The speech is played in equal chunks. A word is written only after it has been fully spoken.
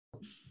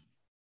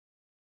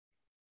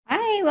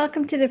Hi,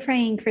 welcome to the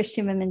Praying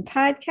Christian Women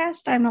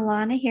podcast. I'm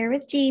Alana here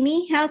with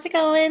Jamie. How's it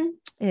going?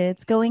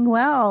 It's going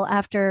well.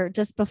 After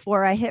just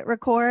before I hit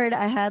record,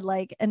 I had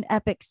like an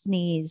epic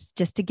sneeze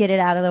just to get it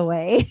out of the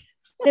way.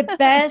 The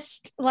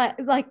best,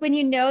 like when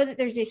you know that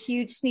there's a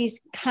huge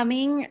sneeze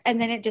coming and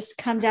then it just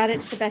comes out,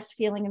 it's the best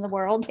feeling in the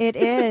world. It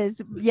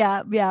is.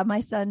 Yeah. Yeah. My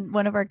son,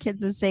 one of our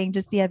kids was saying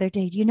just the other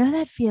day, do you know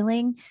that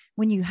feeling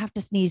when you have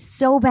to sneeze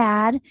so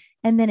bad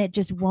and then it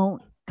just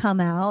won't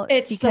come out?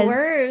 It's the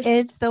worst.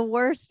 It's the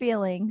worst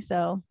feeling.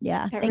 So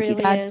yeah. It Thank you,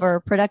 really God, is.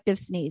 for productive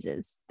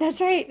sneezes. That's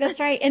right.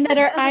 That's right. And that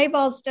our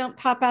eyeballs don't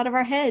pop out of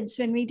our heads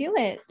when we do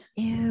it.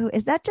 Ew,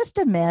 is that just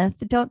a myth?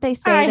 Don't they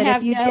say I that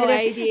have if you no did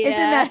it, idea. isn't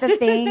that the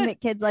thing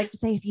that kids like to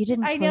say? If you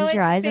didn't I know close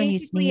your it's eyes when you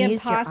basically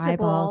sneezed, your eyeballs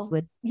impossible.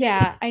 would.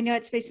 Yeah, I know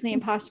it's basically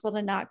impossible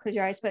to not close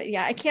your eyes, but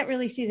yeah, I can't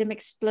really see them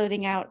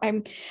exploding out.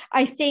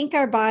 I think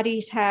our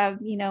bodies have,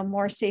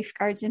 more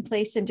safeguards in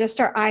place than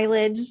just our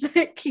eyelids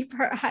that keep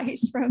our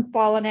eyes from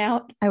falling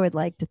out. I would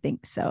like to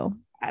think so.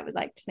 I would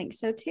like to think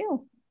so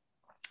too.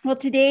 Well,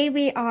 today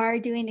we are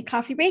doing a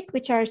coffee break,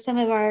 which are some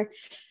of our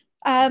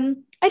I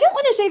don't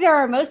want to say they're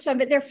our most fun,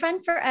 but they're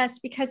fun for us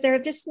because they're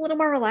just a little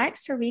more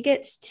relaxed where we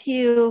get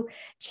to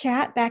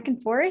chat back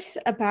and forth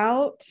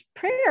about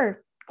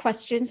prayer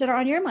questions that are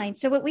on your mind.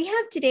 So what we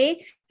have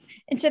today,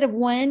 instead of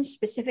one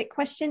specific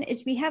question,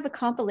 is we have a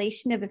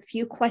compilation of a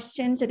few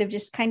questions that have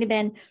just kind of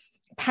been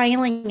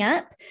piling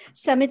up.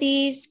 Some of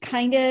these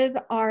kind of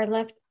are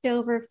left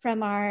over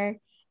from our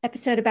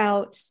episode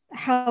about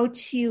how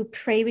to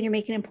pray when you're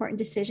making important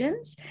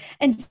decisions.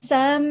 And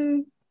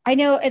some, I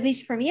know, at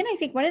least for me, and I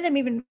think one of them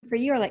even for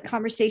you, are like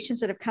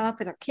conversations that have come up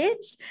with our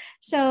kids.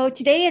 So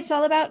today it's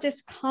all about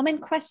just common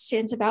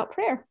questions about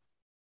prayer.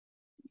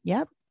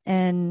 Yep.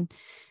 And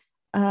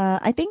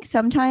I think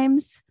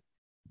sometimes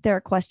there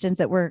are questions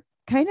that we're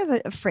kind of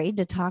afraid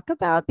to talk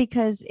about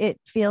because it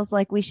feels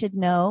like we should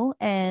know.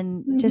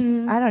 And just,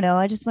 I don't know,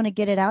 I just want to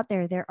get it out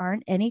there. There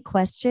aren't any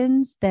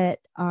questions that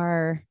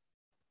are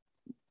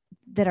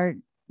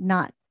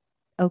not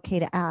okay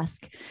to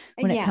ask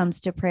when it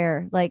comes to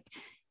prayer. Like,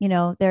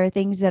 there are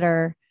things that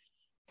are,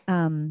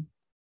 I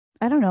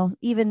don't know,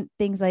 even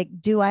things like,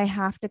 do I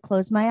have to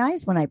close my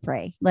eyes when I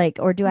pray? Like,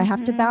 or do I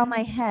have to bow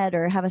my head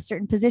or have a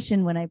certain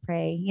position when I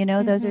pray?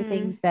 Those are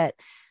things that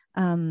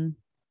I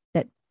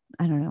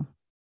don't know.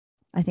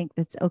 I think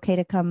that's okay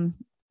to come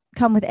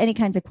with any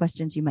kinds of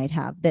questions you might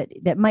have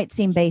that might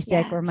seem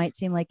basic or might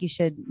seem like you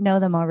should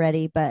know them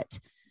already, but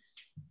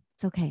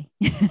it's okay.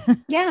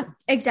 Yeah,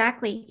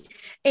 exactly.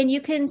 And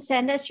you can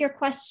send us your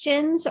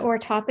questions or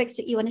topics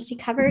that you want to see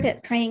covered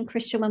at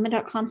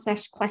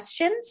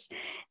prayingchristianwomen.com/questions.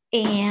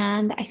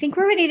 And I think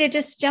we're ready to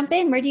just jump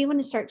in. Where do you want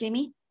to start,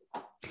 Jamie?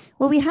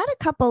 Well, we had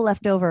a couple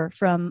left over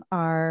from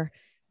our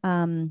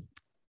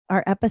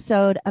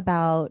episode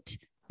about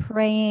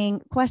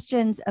praying,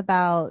 questions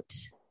about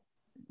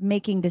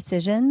making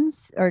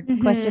decisions or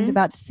questions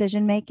about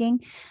decision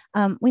making.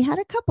 We had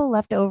a couple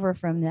left over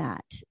from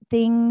that.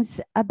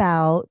 Things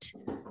about,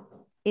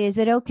 is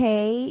it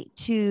okay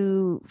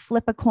to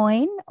flip a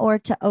coin or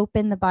to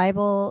open the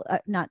Bible?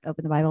 Not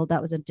open the Bible.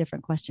 That was a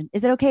different question.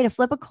 Is it okay to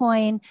flip a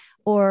coin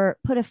or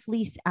put a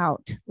fleece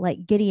out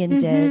like Gideon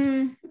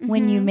did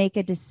when you make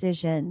a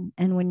decision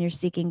and when you're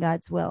seeking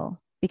God's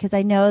will? Because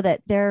I know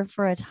that there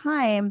for a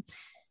time,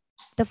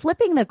 the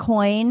flipping the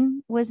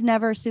coin was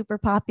never super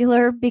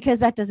popular because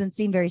that doesn't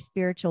seem very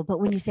spiritual. But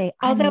when you say,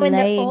 I'm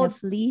laying a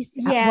fleece,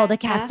 the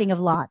casting of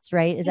lots,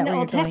 right? Is that where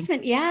you're going? In the Old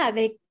Testament,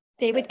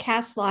 they would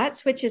cast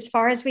lots, which as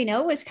far as we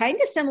know was kind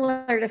of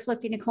similar to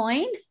flipping a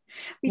coin.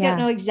 We don't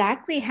know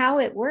exactly how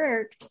it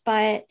worked,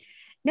 but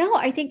no,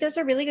 I think those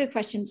are really good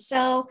questions.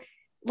 So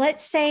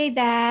let's say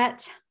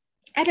that,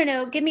 I don't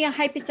know, give me a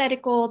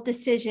hypothetical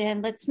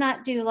decision. Let's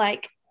not do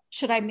like,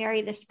 should I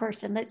marry this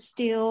person? Let's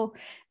do,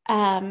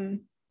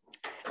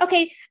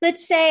 okay,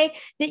 let's say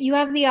that you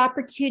have the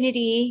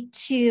opportunity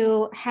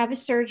to have a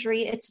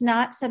surgery. It's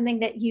not something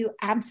that you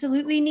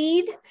absolutely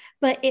need,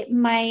 but it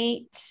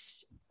might,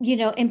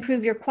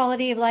 improve your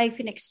quality of life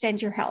and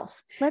extend your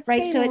health. Let's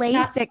say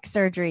LASIK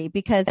surgery,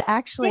 because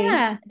actually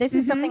this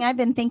is something I've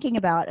been thinking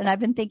about, and I've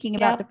been thinking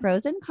about the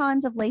pros and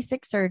cons of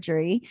LASIK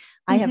surgery.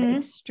 I have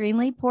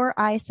extremely poor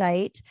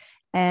eyesight,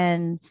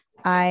 and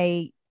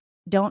I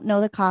don't know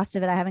the cost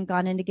of it. I haven't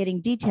gone into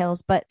getting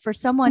details, but for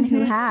someone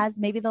who has,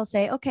 maybe they'll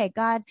say, okay,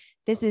 God,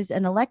 this is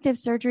an elective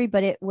surgery,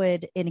 but it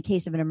would, in a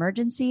case of an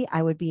emergency,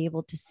 I would be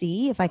able to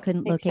see if I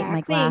couldn't locate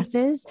my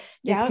glasses.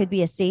 This could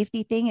be a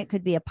safety thing. It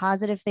could be a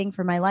positive thing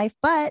for my life,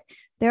 but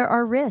there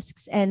are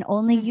risks, and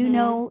only you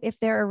know if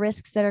there are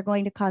risks that are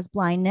going to cause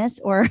blindness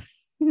or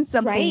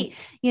something,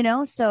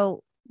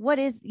 so what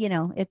is,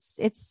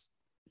 it's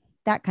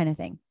that kind of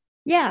thing.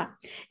 Yeah.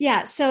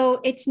 Yeah.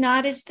 So it's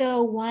not as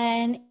though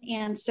one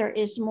answer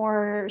is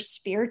more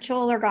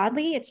spiritual or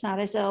godly. It's not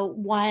as though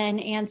one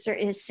answer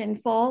is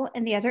sinful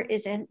and the other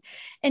isn't.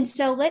 And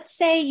so let's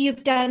say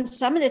you've done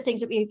some of the things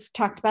that we've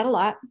talked about a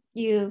lot.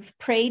 You've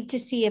prayed to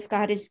see if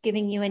God is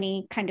giving you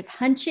any kind of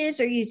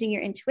hunches or using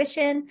your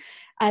intuition.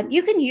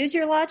 You can use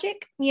your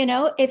logic,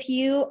 if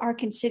you are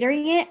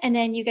considering it and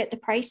then you get the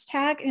price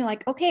tag and you're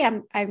like, okay,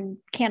 I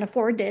can't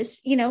afford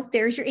this,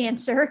 there's your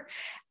answer.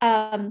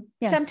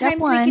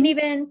 Sometimes we can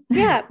even,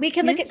 we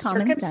can look at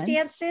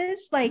circumstances.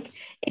 Sense. Like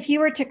if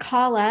you were to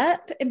call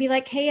up and be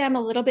like, hey, I'm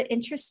a little bit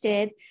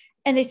interested.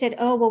 And they said,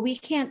 oh, well, we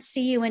can't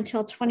see you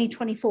until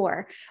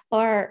 2024,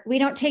 or we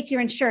don't take your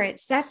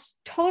insurance. That's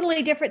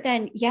totally different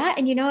than,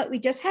 and you know what? We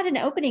just had an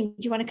opening.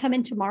 Do you want to come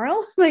in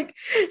tomorrow? Like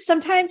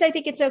sometimes I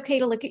think it's okay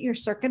to look at your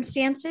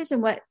circumstances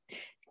and what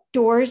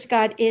doors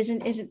God is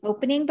and isn't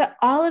opening, but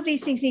all of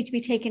these things need to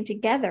be taken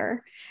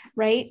together,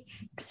 right?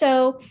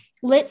 So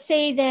let's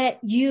say that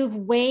you've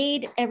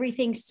weighed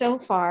everything so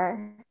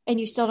far and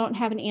you still don't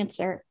have an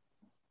answer.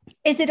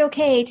 Is it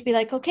okay to be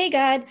like, okay,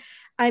 God,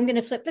 I'm going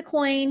to flip the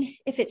coin.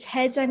 If it's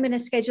heads, I'm going to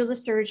schedule the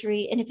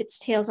surgery. And if it's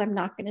tails, I'm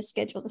not going to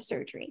schedule the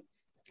surgery.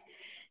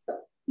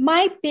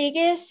 My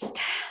biggest,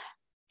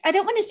 I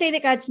don't want to say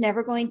that God's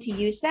never going to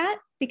use that,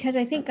 because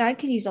I think God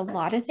can use a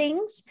lot of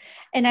things.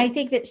 And I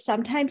think that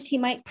sometimes he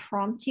might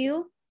prompt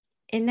you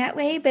in that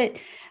way. But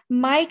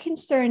my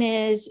concern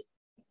is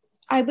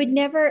I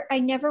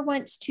never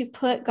want to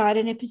put God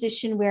in a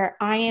position where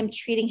I am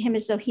treating him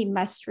as though he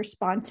must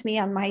respond to me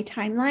on my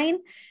timeline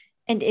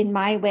and in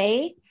my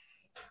way.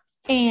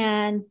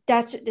 And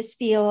that's what this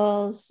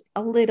feels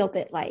a little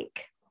bit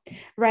like,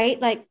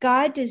 right? Like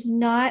God does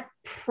not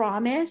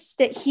promise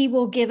that he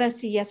will give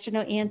us a yes or no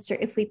answer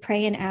if we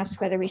pray and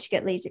ask whether we should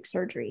get LASIK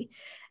surgery.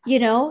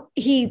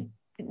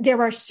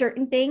 There are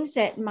certain things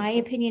that my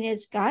opinion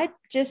is God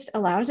just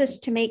allows us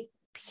to make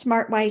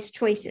smart, wise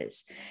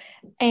choices.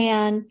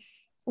 And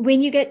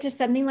when you get to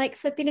something like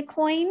flipping a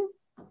coin,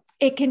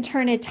 it can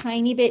turn a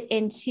tiny bit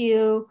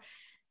into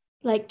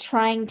like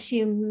trying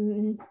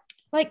to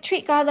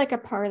treat God like a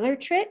parlor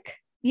trick,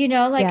 yes.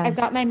 I've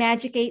got my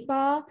magic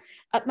 8-ball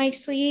up my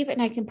sleeve and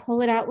I can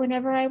pull it out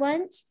whenever I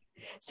want.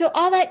 So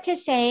all that to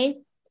say,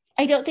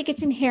 I don't think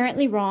it's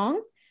inherently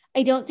wrong.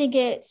 I don't think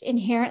it's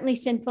inherently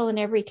sinful in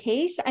every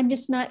case. I'm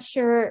just not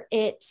sure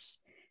if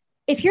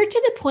you're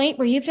to the point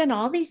where you've done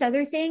all these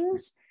other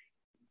things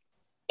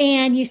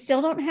and you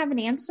still don't have an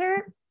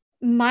answer,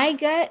 my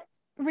gut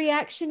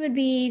reaction would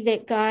be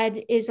that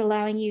God is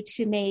allowing you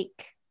to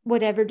make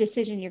whatever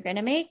decision you're going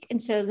to make.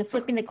 And so the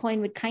flipping the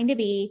coin would kind of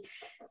be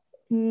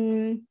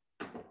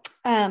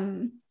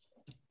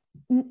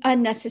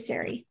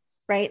unnecessary,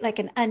 right? Like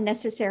an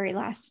unnecessary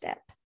last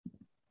step.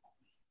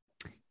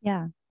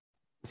 Yeah.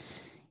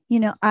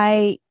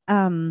 I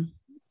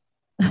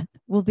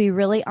will be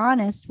really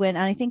honest and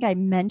I think I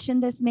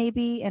mentioned this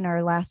maybe in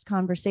our last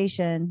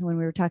conversation when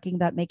we were talking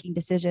about making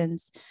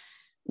decisions,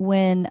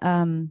 when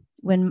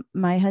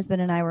my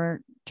husband and I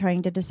were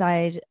trying to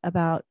decide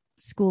about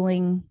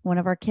schooling one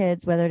of our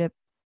kids, whether to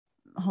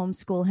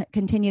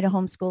continue to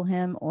homeschool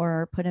him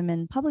or put him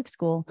in public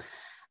school.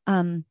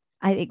 I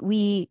think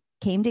we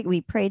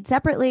prayed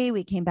separately.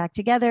 We came back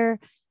together.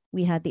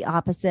 We had the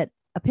opposite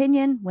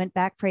opinion, went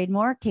back, prayed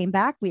more, came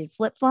back. We had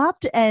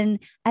flip-flopped. And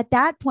at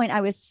that point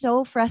I was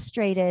so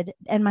frustrated,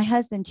 and my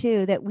husband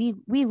too, that we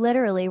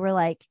literally were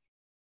like,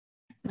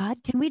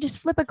 God, can we just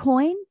flip a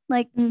coin?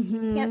 Like,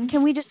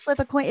 can we just flip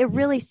a coin? It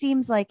really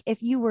seems like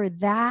if you were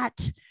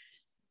that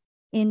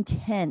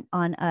intent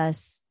on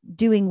us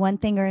doing one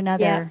thing or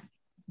another,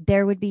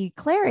 there would be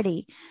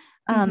clarity.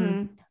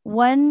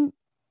 One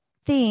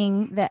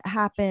thing that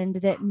happened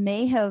that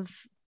may have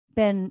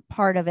been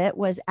part of it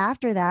was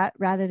after that,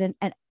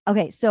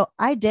 so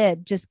I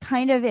did just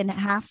kind of in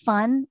half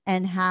fun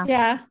and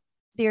half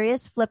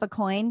serious flip a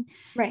coin.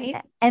 Right.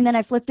 And then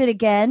I flipped it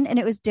again and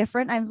it was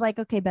different. I was like,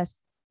 okay,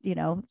 best,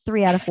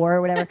 3 out of 4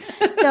 or whatever.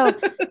 So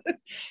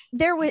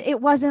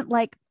it wasn't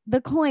like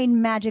the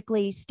coin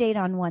magically stayed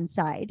on one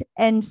side.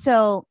 And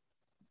so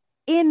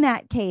in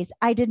that case,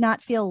 I did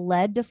not feel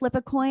led to flip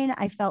a coin.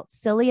 I felt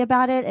silly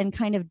about it and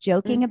kind of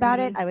joking about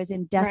it. I was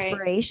in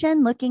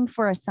desperation looking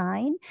for a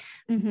sign,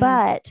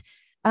 but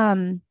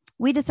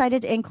we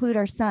decided to include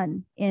our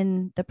son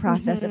in the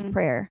process of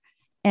prayer,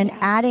 and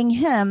adding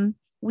him,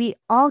 we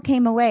all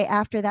came away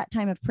after that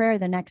time of prayer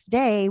the next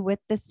day with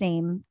the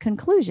same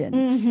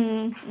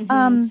conclusion.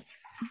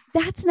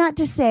 That's not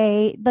to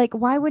say, like,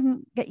 why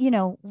wouldn't,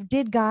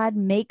 did God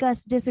make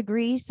us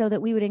disagree so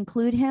that we would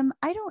include him?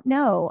 I don't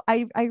know.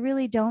 I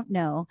really don't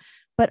know.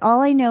 But all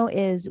I know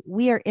is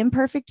we are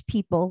imperfect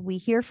people. We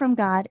hear from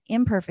God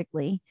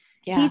imperfectly.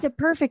 Yeah. He's a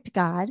perfect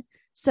God.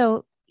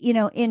 So,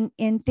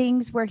 in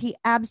things where he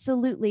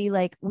absolutely,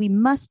 like, we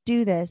must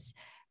do this.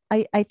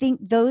 I think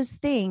those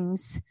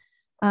things,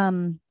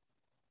 when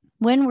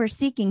we're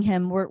seeking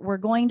him, we're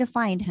going to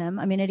find him.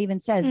 I mean, it even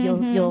says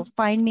you'll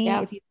find me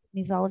if you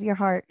with all of your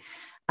heart.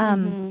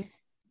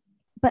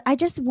 But I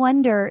just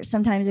wonder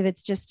sometimes if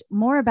it's just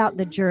more about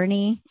the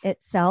journey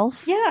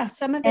itself. Yeah,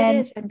 some of it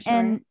is, I'm sure.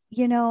 And,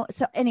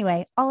 so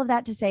anyway, all of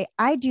that to say,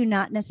 I do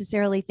not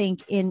necessarily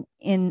think in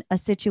a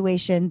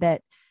situation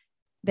that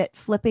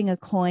flipping a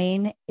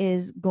coin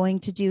is going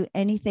to do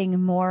anything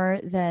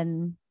more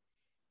than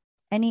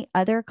any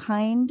other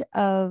kind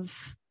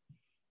of,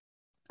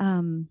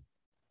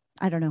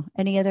 I don't know,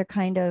 any other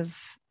kind of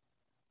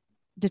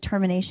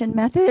determination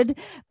method.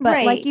 But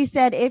Right. like you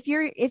said, if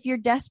you're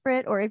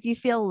desperate, or if you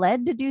feel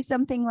led to do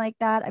something like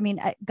that, I mean,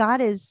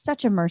 God is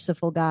such a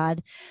merciful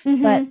God,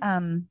 but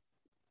Mm-hmm.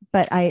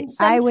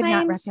 I would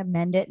not Sometimes,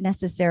 recommend it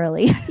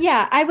necessarily.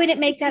 yeah, I wouldn't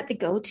make that the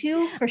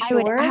go-to for I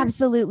would sure.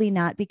 absolutely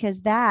not,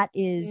 because that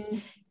is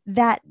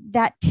Mm.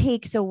 that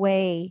takes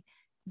away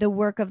the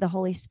work of the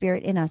Holy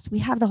Spirit in us. We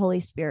have the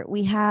Holy Spirit.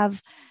 We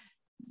have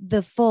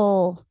the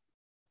full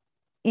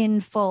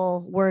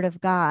word of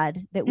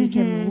God that we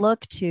can Mm-hmm.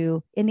 look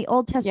to. In the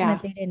Old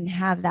Testament, Yeah. they didn't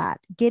have that.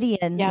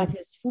 Gideon Yeah. with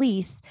his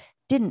fleece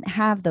didn't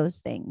have those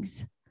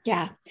things.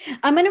 Yeah.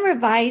 I'm going to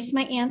revise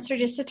my answer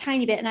just a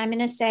tiny bit. And I'm going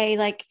to say,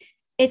 like,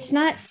 it's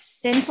not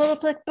sinful to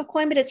flip a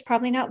coin, but it's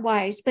probably not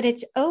wise, but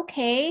it's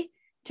okay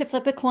to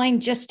flip a coin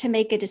just to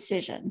make a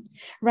decision.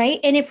 Right.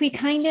 And if we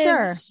kind of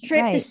Sure. strip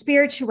the Right.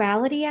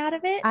 spirituality out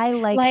of it, I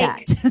like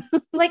that.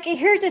 like, like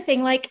here's the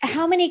thing, like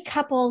how many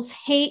couples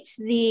hate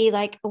the,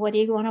 like, what do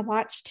you want to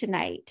watch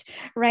tonight,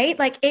 right?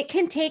 Like it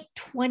can take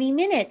 20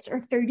 minutes or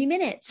 30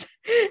 minutes.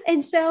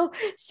 And so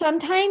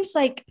sometimes,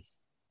 like,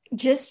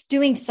 just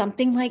doing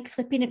something like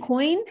flipping a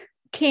coin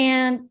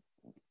can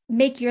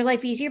make your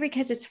life easier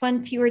because it's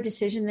one fewer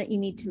decision that you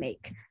need to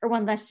make, or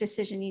one less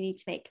decision you need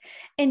to make.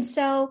 And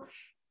so,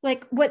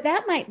 like, what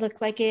that might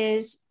look like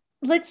is,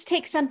 let's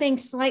take something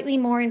slightly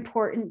more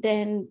important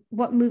than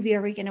what movie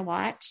are we going to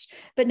watch,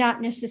 but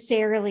not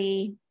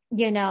necessarily,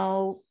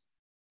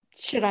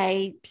 should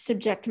I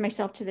subject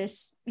myself to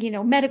this,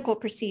 medical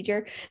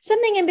procedure,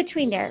 something in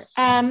between there.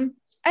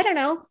 I don't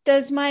know.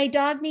 Does my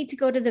dog need to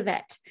go to the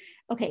vet?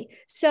 Okay.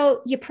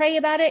 So you pray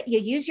about it. You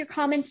use your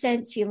common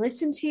sense. You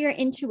listen to your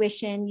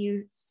intuition.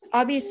 You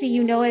obviously,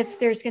 if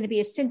there's going to be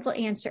a sinful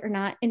answer or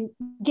not. And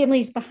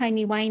Gimli's behind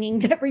me whining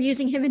that we're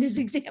using him in his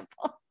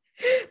example.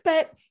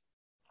 But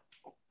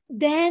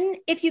then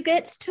if you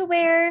get to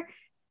where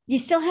you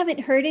still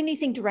haven't heard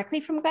anything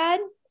directly from God,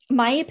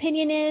 my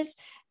opinion is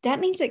that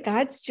means that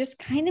God's just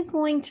kind of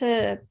going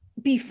to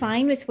be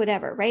fine with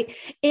whatever, right?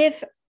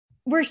 If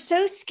we're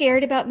so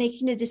scared about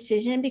making a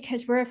decision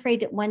because we're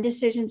afraid that one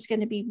decision is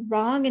going to be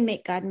wrong and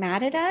make God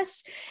mad at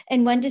us,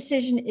 and one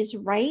decision is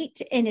right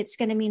and it's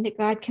going to mean that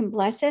God can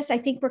bless us, I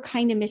think we're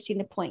kind of missing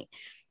the point.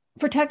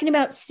 If we're talking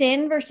about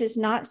sin versus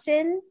not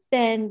sin,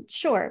 then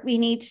sure, we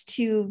need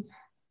to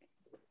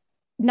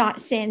not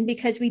sin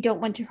because we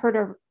don't want to hurt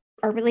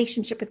our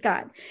relationship with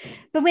God.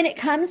 But when it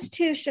comes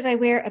to, should I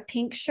wear a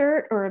pink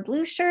shirt or a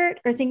blue shirt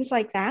or things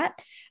like that,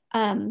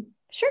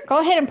 sure,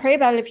 go ahead and pray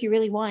about it if you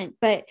really want.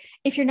 But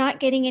if you're not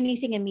getting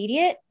anything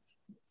immediate,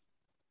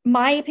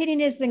 my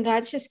opinion is then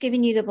God's just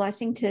giving you the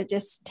blessing to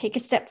just take a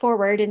step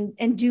forward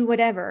and do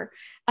whatever.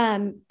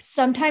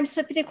 Sometimes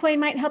flipping a coin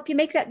might help you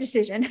make that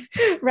decision,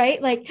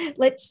 right? Like,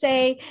 let's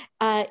say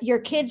your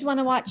kids want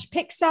to watch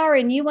Pixar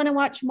and you want to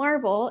watch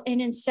Marvel. And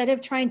instead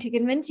of trying to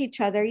convince each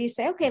other, you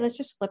say, okay, let's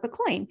just flip a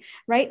coin,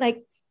 right?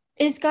 Like,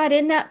 is God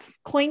in that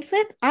coin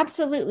flip?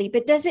 Absolutely.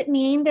 But does it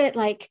mean that,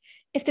 like,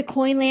 if the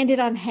coin landed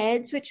on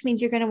heads, which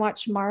means you're going to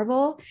watch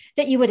Marvel,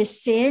 that you would have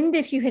sinned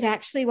if you had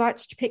actually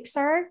watched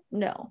Pixar?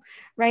 No,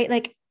 right?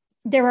 Like,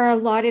 there are a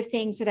lot of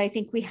things that I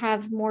think we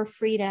have more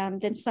freedom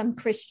than some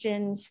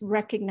Christians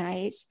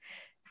recognize.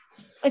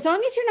 As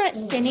long as you're not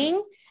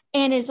sinning,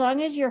 and as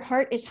long as your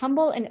heart is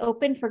humble and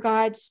open for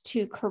God's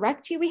to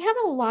correct you, we have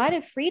a lot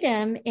of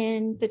freedom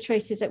in the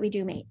choices that we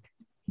do make.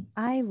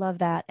 I love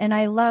that. And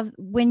I love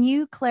when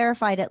you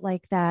clarified it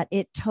like that,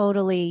 it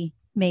totally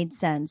made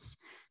sense.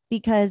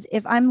 Because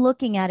if I'm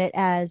looking at it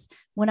as,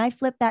 when I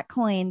flip that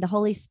coin, the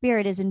Holy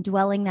Spirit is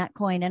indwelling that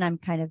coin, and I'm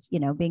kind of,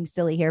 being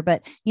silly here,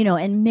 but,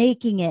 and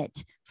making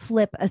it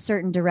flip a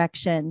certain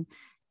direction.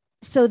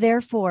 So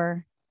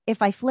therefore,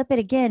 if I flip it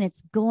again,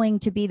 it's going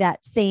to be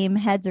that same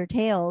heads or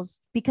tails,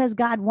 because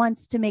God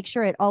wants to make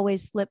sure it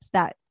always flips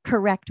that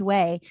correct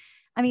way.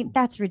 I mean,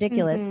 that's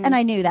ridiculous. Mm-hmm. And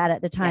I knew that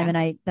at the time. Yeah.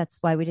 And that's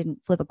why we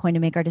didn't flip a coin to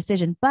make our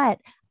decision.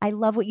 But I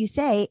love what you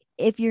say.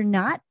 If you're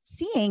not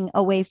seeing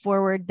a way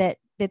forward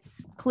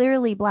that's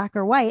clearly black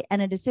or white and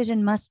a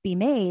decision must be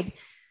made,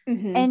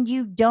 Mm-hmm. and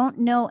you don't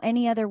know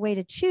any other way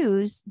to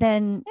choose,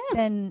 then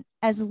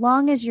as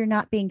long as you're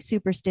not being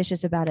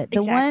superstitious about it. The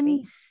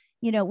Exactly.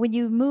 one, when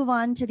you move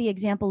on to the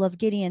example of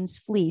Gideon's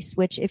fleece,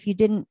 which, if you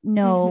didn't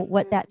know Mm-hmm.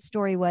 what that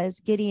story was,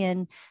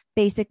 Gideon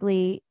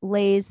basically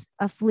lays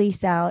a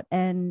fleece out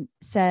and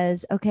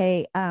says,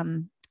 okay,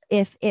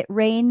 if it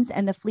rains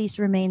and the fleece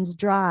remains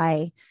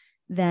dry,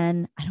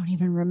 then I don't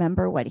even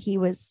remember what he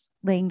was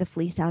laying the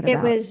fleece out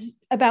about. It was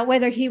about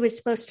whether he was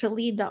supposed to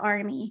lead the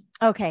army.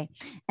 Okay.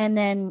 And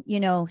then,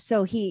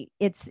 so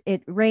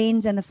it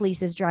rains and the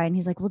fleece is dry. And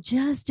he's like, well,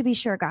 just to be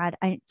sure, God,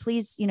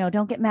 please,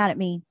 don't get mad at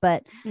me,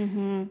 but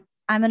Mm-hmm.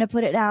 I'm going to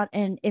put it out.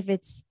 And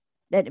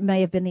it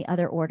may have been the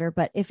other order,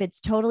 but if it's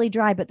totally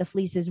dry, but the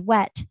fleece is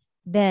wet,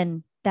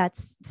 then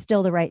that's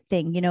still the right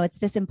thing. It's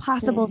this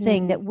impossible Mm-hmm.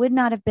 thing that would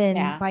not have been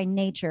Yeah. by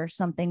nature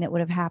something that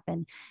would have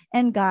happened.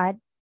 And God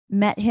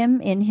met him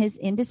in his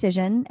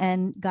indecision,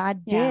 and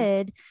God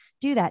did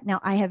do that. Now,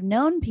 I have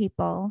known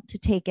people to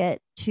take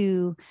it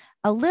to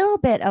a little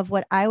bit of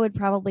what I would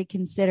probably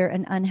consider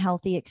an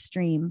unhealthy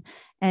extreme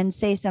and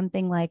say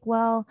something like,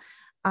 well,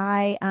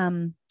 I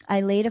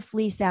laid a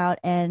fleece out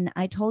and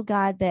I told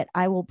God that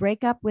I will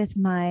break up with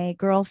my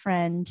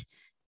girlfriend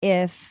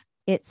if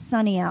it's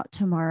sunny out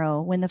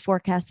tomorrow when the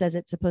forecast says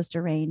it's supposed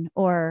to rain,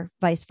 or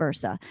vice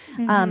versa.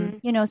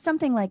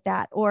 Something like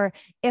that. Or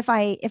if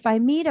I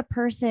meet a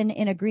person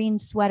in a green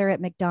sweater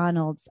at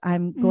McDonald's,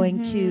 I'm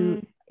going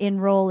to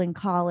enroll in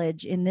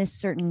college in this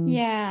certain,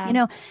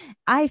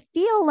 I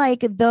feel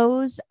like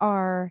those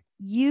are,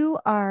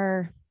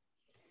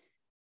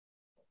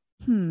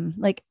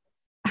 like,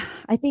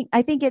 I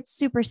think it's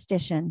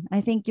superstition.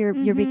 I think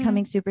you're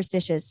becoming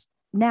superstitious.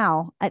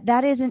 Now,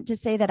 that isn't to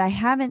say that I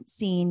haven't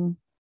seen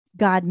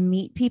God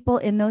meet people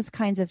in those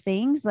kinds of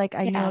things. Like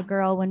I know a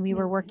girl when we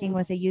were working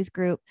with a youth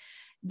group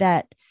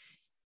that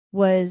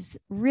was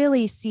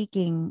really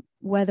seeking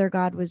whether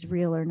God was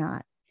real or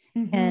not.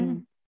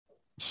 And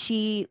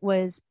she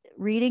was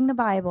reading the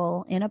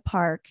Bible in a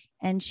park,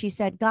 and she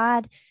said,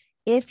 God,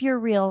 if you're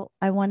real,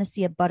 I want to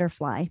see a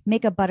butterfly,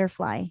 make a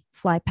butterfly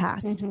fly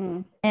past.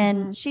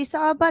 And she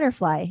saw a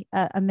butterfly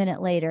a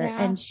minute later.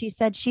 And she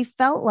said she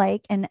felt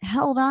like, and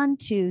held on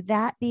to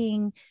that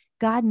being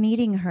God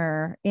meeting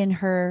her in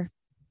her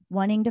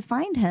wanting to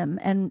find him.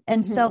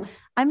 And so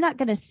I'm not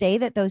going to say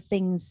that those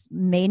things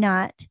may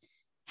not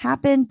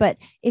happen, but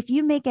if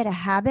you make it a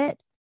habit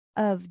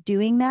of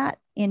doing that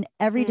in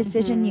every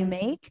decision you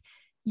make,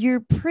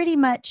 you're pretty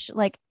much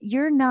like,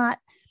 you're not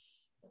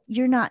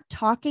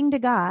talking to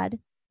God.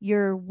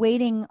 You're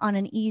waiting on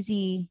an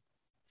easy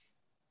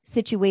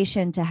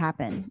situation to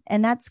happen.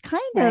 And that's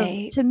kind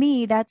of, to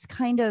me, that's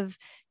kind of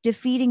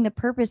defeating the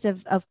purpose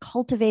of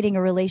cultivating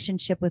a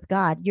relationship with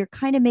God. You're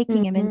kind of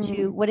making him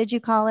into, what did you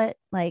call it?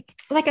 Like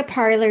a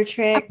parlor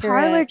trick,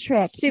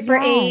 Super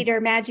 8 or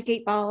Magic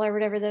 8 Ball or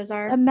whatever those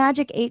are. A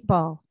Magic 8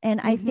 Ball.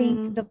 And I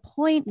think the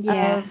point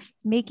of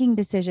making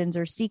decisions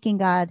or seeking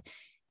God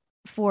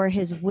for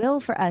his will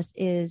for us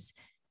is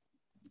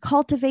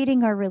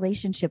cultivating our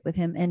relationship with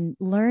him and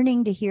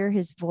learning to hear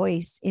his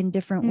voice in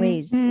different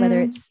ways,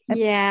 whether it's,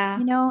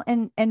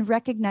 and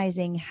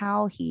recognizing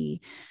how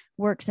he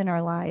works in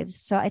our lives.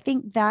 So I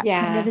think that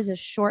kind of is a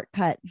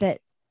shortcut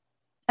that,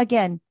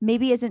 again,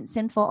 maybe isn't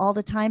sinful all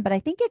the time, but I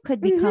think it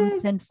could become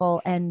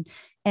sinful and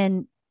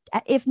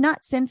if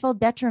not sinful,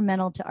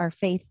 detrimental to our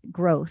faith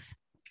growth.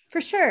 For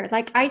sure.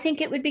 Like, I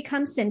think it would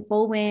become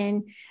sinful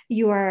when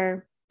you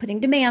are putting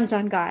demands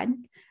on God,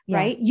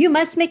 right? You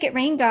must make it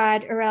rain,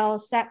 God, or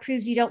else that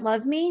proves you don't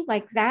love me.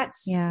 Like,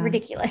 that's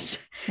ridiculous.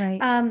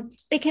 Right.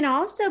 It can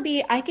also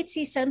be, I could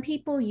see some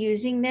people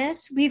using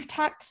this. We've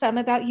talked some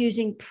about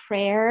using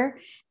prayer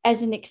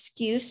as an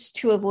excuse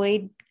to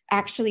avoid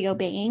actually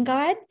obeying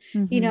God.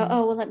 Oh,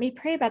 well, let me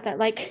pray about that.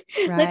 Like,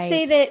 let's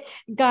say that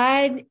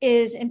God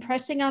is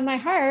impressing on my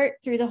heart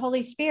through the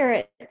Holy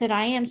Spirit that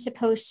I am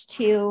supposed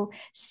to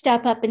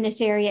step up in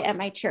this area at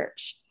my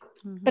church.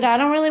 But I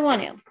don't really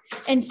want to.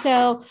 And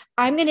so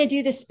I'm going to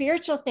do the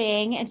spiritual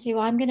thing and say,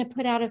 well, I'm going to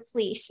put out a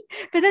fleece.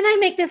 But then I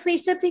make the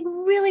fleece something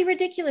really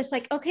ridiculous.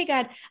 Like, okay,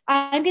 God,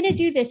 I'm going to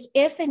do this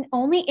if and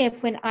only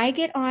if when I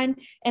get on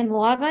and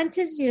log on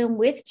to Zoom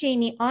with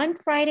Jamie on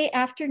Friday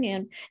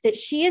afternoon, that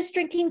she is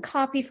drinking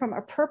coffee from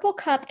a purple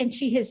cup and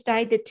she has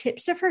dyed the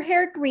tips of her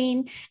hair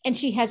green and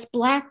she has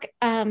black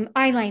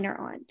eyeliner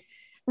on.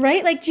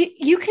 Right? Like,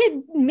 you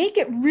could make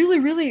it really,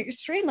 really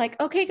extreme.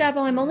 Like, okay, God,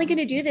 well, I'm only going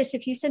to do this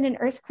if you send an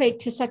earthquake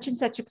to such and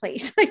such a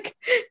place. Like,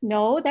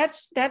 no,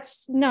 that's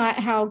not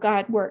how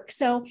God works.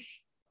 So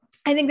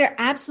I think there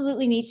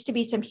absolutely needs to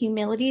be some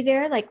humility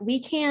there. Like,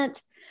 we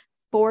can't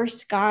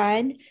force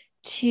God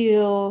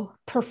to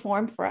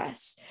perform for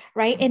us.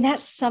 Right. And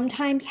that's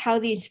sometimes how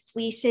these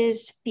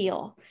fleeces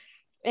feel.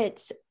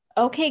 It's,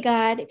 okay,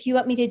 God, if you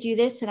want me to do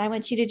this, and I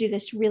want you to do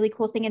this really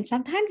cool thing. And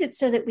sometimes it's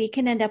so that we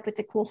can end up with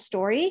a cool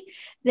story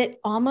that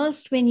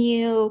almost, when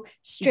you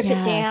strip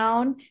it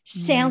down,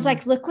 sounds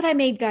like, look what I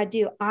made God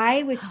do.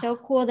 I was so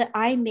cool that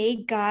I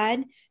made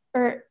God,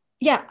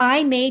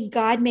 I made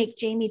God make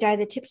Jamie dye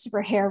the tips of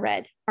her hair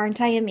red. Aren't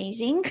I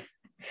amazing?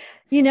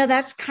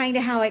 That's kind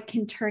of how it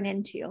can turn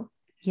into.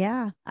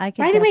 Yeah, I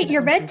can. By the way,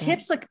 your red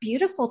tips look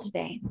beautiful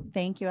today.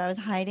 Thank you. I was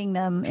hiding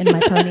them in my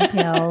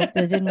ponytail.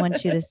 I didn't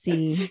want you to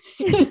see.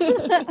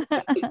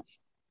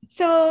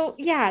 So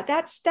yeah,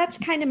 that's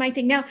kind of my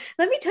thing. Now,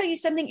 let me tell you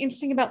something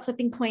interesting about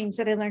flipping coins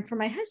that I learned from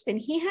my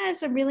husband. He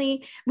has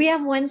we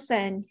have one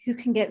son who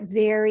can get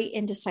very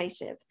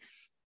indecisive.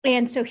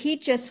 And so he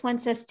just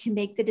wants us to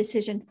make the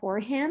decision for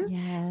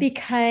him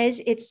because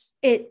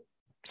it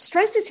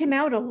stresses him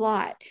out a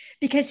lot,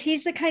 because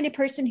he's the kind of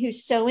person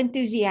who's so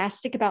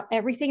enthusiastic about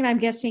everything. And I'm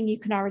guessing you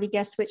can already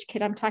guess which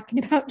kid I'm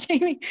talking about,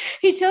 Jamie.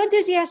 He's so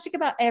enthusiastic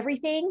about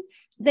everything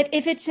that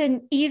if it's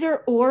an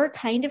either or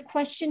kind of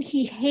question,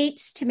 he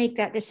hates to make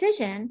that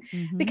decision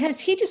because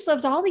he just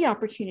loves all the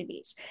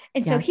opportunities.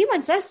 And so he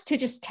wants us to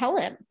just tell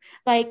him,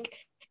 like,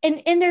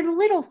 and they're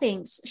little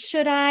things.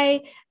 Should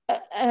I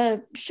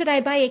should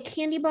I buy a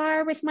candy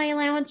bar with my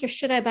allowance or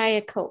should I buy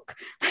a Coke?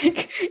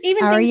 Like,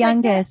 even our things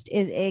youngest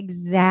is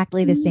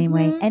exactly the same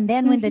way. And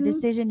then when the mm-hmm.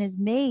 decision is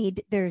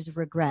made, there's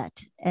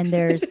regret and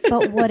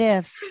but what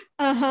if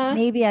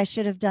maybe I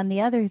should have done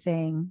the other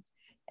thing?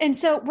 And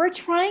so we're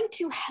trying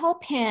to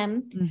help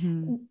him.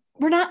 Mm-hmm.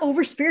 We're not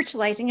over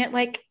spiritualizing it.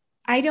 Like,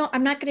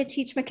 I'm not going to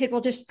teach my kid,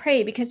 well, just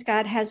pray because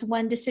God has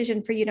one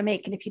decision for you to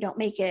make. And if you don't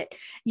make it,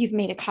 you've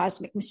made a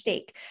cosmic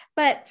mistake.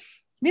 But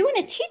we want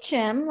to teach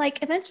him,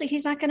 like, eventually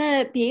he's not going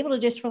to be able to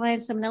just rely on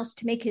someone else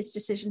to make his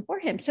decision for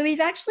him. So we've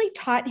actually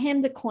taught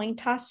him the coin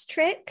toss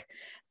trick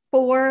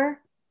for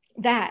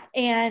that.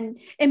 And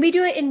we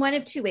do it in one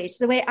of two ways.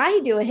 The way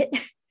I do it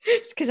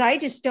is because I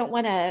just don't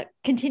want to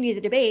continue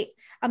the debate.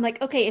 I'm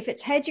like, okay, if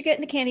it's heads, you're getting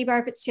the candy bar.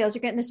 If it's tails,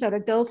 you're getting the soda.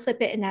 Go flip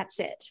it, and that's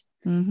it.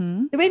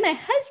 Mm-hmm. The way my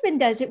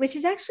husband does it, which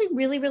is actually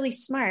really, really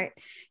smart,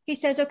 he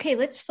says, okay,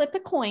 let's flip a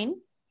coin.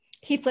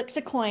 He flips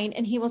a coin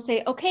and he will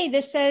say, okay,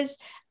 this says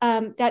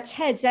that's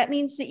heads. That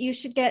means that you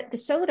should get the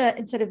soda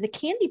instead of the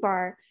candy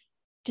bar.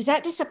 Does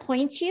that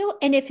disappoint you?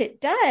 And if it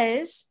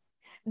does,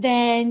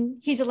 then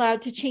he's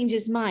allowed to change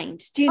his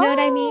mind. Do you know what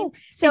I mean?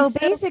 So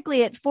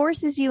basically it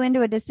forces you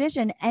into a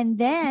decision. And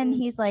then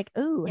he's like,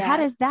 ooh, how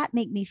does that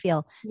make me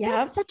feel?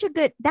 Yeah.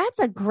 That's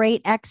a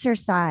great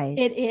exercise.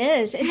 It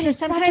is. And so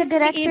sometimes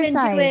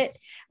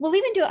we'll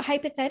even do it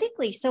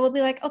hypothetically. So we'll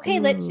be like, okay,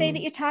 let's say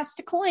that you tossed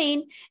a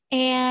coin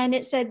and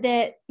it said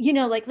that,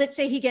 like, let's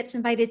say he gets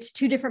invited to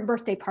 2 different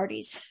birthday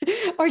parties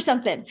or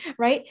something,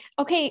 right?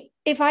 Okay.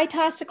 If I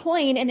toss a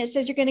coin and it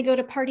says you're going to go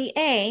to party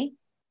A,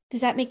 does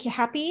that make you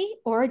happy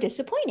or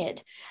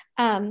disappointed?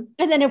 And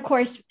then, of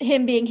course,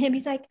 him being him,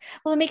 he's like,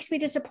 well, it makes me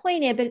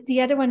disappointed, but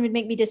the other one would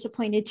make me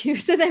disappointed too.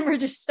 So then we're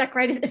just stuck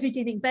right at the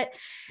beginning. But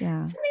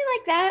something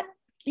like that,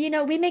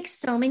 we make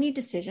so many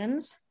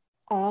decisions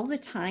all the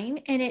time,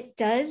 and it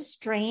does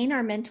drain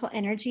our mental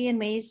energy in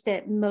ways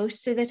that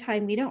most of the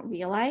time we don't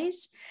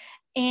realize.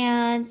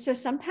 And so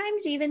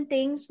sometimes even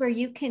things where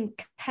you can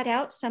cut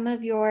out some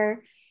of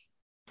your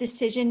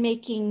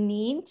decision-making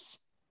needs,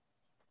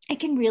 it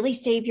can really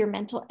save your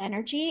mental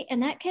energy,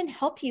 and that can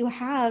help you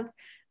have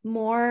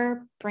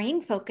more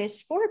brain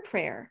focus for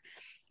prayer,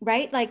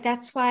 right? Like,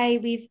 that's why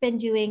we've been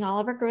doing all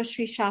of our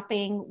grocery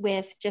shopping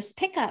with just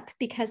pickup,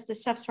 because the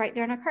stuff's right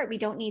there in our cart. We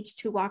don't need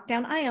to walk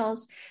down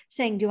aisles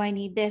saying, do I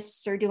need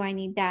this or do I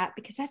need that?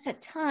 Because that's a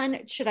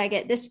ton. Should I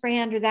get this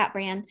brand or that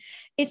brand?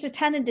 It's a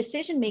ton of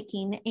decision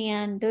making,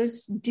 and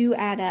those do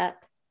add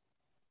up.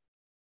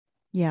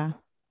 Yeah.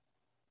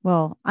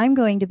 Well, I'm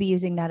going to be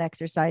using that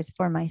exercise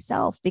for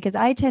myself because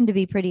I tend to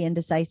be pretty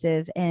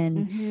indecisive,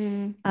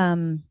 and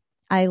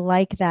I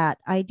like that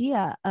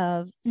idea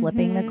of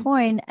flipping the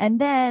coin. And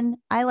then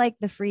I like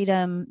the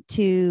freedom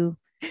to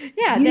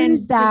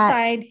use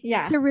that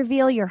to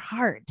reveal your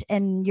heart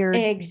and your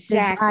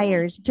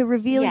desires, to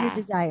reveal your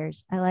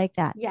desires. I like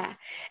that. Yeah.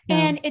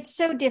 And it's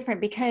so different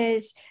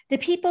because the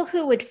people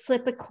who would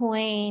flip a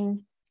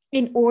coin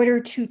in order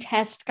to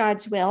test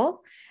God's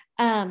will,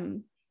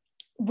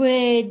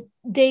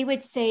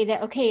 would say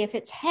that, okay, if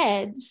it's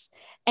heads,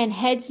 and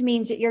heads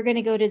means that you're going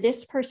to go to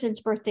this person's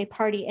birthday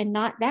party and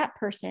not that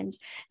person's,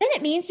 then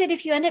it means that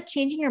if you end up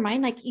changing your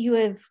mind, like, you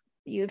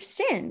have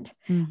sinned.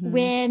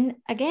 When,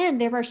 again,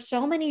 there are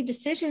so many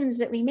decisions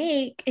that we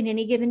make in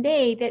any given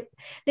day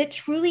that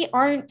truly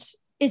aren't,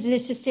 is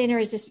this a sin or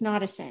is this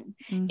not a sin?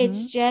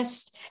 It's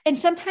just, and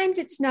sometimes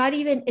it's not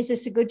even, is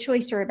this a good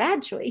choice or a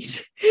bad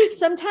choice?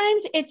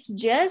 Sometimes it's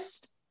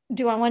just,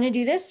 do I want to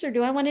do this or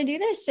do I want to do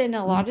this? And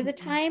a lot of the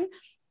time,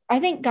 I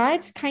think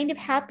God's kind of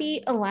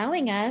happy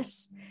allowing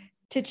us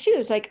to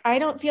choose. Like, I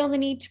don't feel the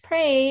need to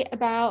pray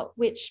about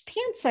which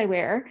pants I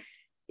wear.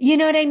 You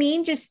know what I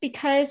mean? Just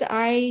because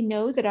I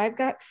know that I've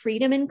got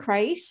freedom in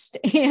Christ,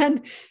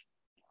 and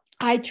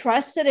I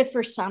trust that if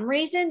for some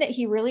reason that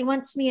he really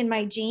wants me in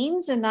my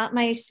jeans and not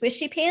my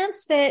swishy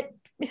pants, that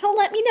he'll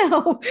let me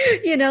know.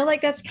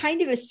 Like, that's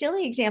kind of a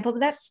silly example,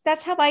 but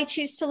that's how I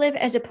choose to live,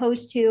 as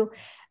opposed to,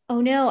 oh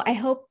no, I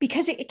hope,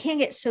 because it can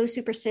get so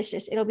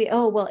superstitious. It'll be,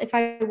 oh, well, if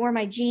I wore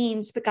my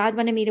jeans, but God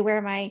wanted me to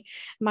wear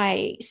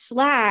my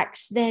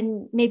slacks,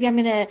 then maybe I'm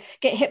going to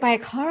get hit by a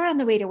car on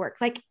the way to work.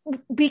 Like,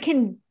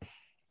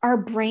 our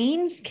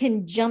brains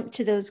can jump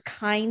to those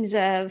kinds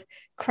of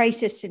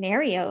crisis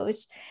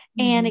scenarios.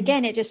 And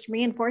again, it just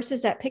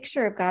reinforces that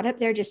picture of God up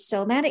there, just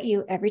so mad at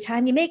you every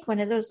time you make one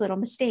of those little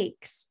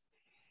mistakes.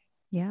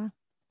 Yeah.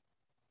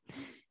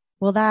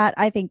 Well,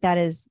 I think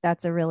that's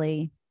a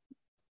really,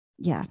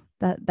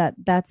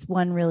 that's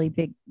one really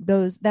big,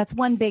 that's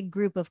one big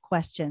group of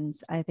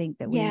questions I think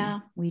that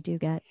we do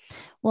get.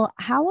 Well,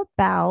 how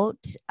about,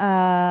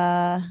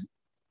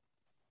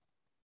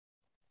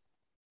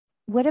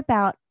 what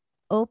about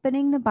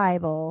opening the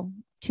Bible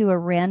to a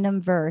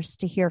random verse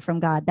to hear from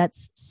God?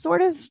 That's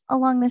sort of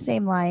along the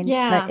same lines,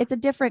 but it's a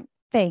different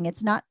thing.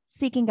 It's not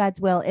seeking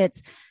God's will.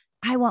 It's,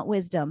 I want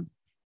wisdom.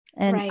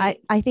 And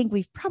I think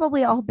we've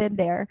probably all been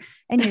there,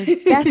 and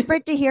you're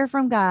desperate to hear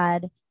from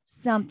God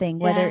something,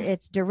 whether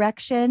it's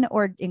direction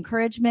or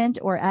encouragement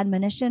or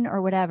admonition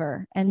or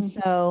whatever. And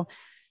so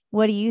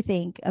what do you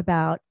think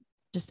about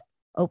just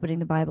opening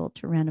the Bible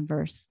to a random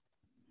verse?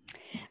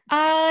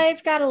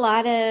 I've got a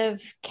lot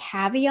of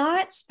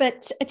caveats,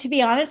 but to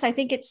be honest, I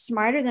think it's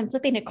smarter than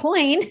flipping a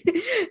coin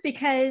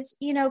because,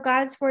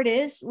 God's word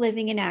is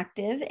living and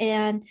active.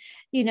 And,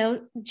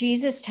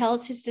 Jesus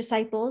tells his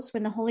disciples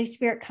when the Holy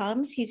Spirit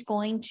comes, he's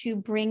going to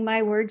bring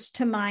my words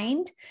to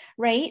mind,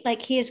 right?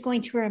 Like he is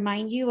going to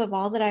remind you of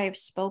all that I have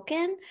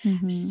spoken.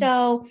 Mm-hmm.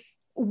 So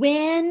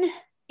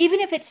even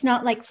if it's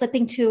not like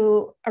flipping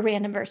to a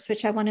random verse,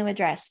 which I want to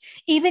address,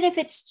 even if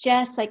it's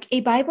just like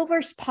a Bible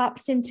verse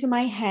pops into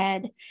my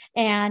head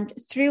and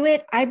through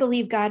it, I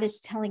believe God is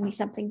telling me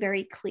something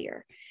very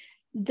clear.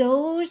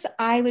 Those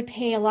I would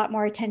pay a lot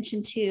more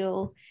attention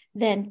to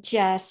than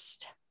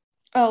just,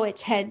 oh,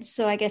 it's head.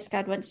 So I guess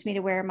God wants me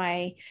to wear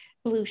my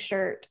blue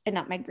shirt and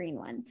not my green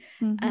one.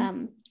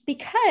 Mm-hmm.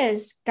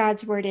 Because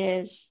God's word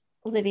is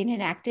living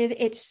and active.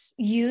 It's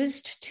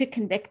used to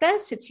convict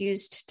us. It's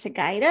used to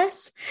guide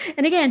us.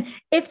 And again,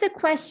 if the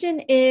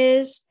question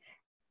is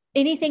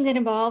anything that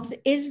involves,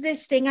 is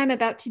this thing I'm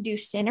about to do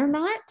sin or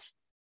not?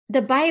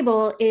 The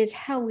Bible is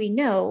how we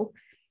know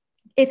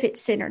if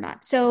it's sin or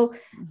not. So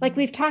like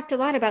we've talked a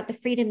lot about the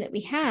freedom that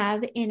we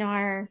have in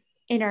our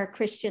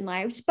Christian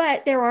lives,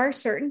 but there are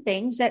certain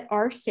things that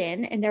are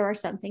sin and there are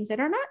some things that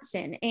are not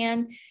sin.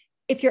 And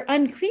if you're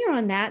unclear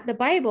on that, the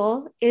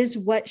Bible is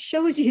what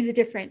shows you the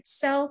difference.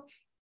 So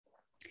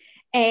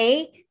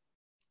I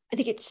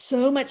think it's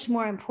so much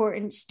more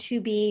important to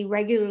be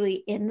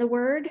regularly in the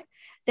word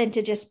than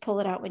to just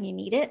pull it out when you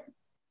need it,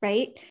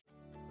 right?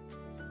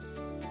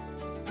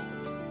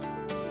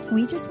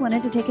 We just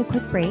wanted to take a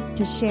quick break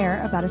to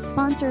share about a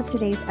sponsor of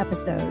today's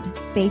episode,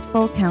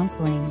 Faithful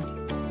Counseling.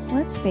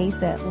 Let's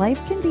face it, life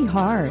can be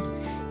hard.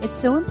 It's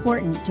so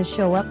important to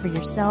show up for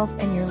yourself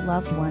and your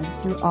loved ones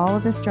through all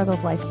of the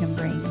struggles life can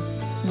bring.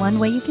 One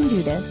way you can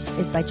do this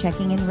is by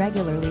checking in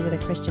regularly with a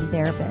Christian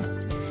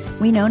therapist.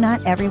 We know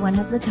not everyone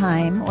has the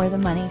time or the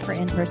money for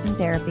in-person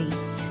therapy,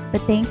 but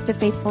thanks to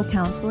Faithful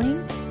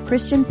Counseling,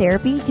 Christian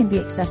therapy can be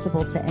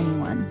accessible to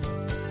anyone.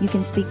 You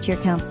can speak to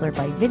your counselor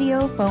by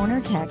video, phone,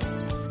 or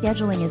text.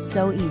 Scheduling is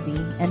so easy,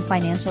 and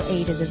financial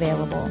aid is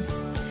available.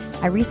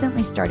 I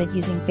recently started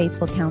using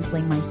Faithful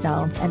Counseling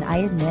myself, and I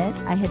admit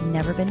I had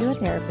never been to a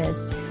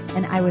therapist,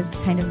 and I was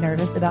kind of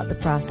nervous about the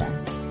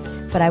process.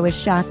 But I was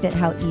shocked at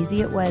how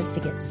easy it was to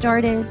get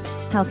started,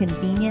 how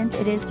convenient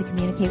it is to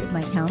communicate with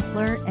my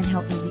counselor, and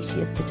how easy she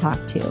is to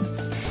talk to.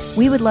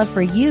 We would love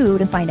for you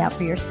to find out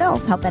for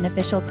yourself how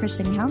beneficial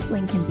Christian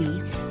counseling can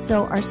be.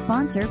 So our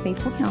sponsor,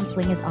 Faithful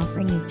Counseling, is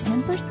offering you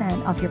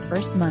 10% off your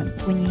first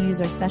month when you use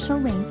our special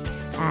link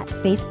at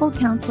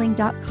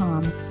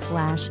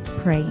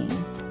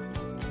faithfulcounseling.com/praying.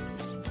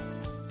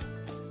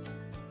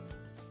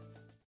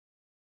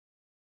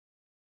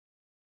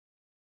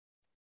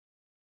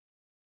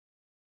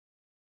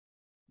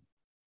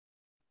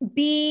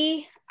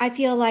 I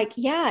feel like,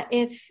 yeah,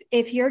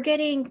 if you're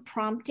getting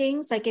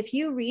promptings, like if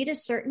you read a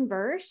certain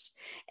verse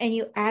and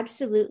you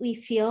absolutely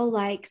feel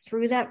like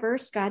through that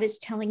verse, God is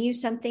telling you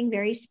something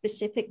very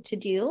specific to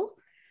do,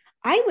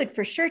 I would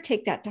for sure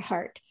take that to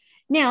heart.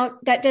 Now,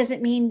 that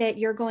doesn't mean that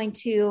you're going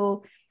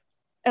to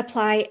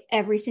apply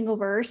every single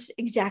verse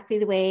exactly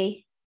the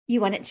way you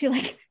want it to.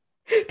 Like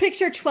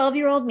picture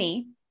 12-year-old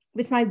me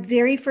with my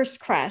very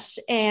first crush,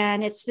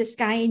 and it's this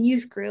guy in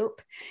youth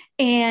group,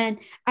 and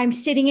I'm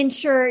sitting in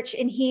church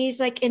and he's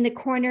like in the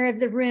corner of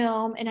the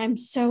room and I'm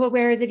so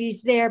aware that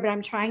he's there, but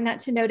I'm trying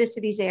not to notice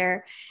that he's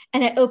there.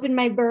 And I open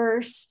my Bible,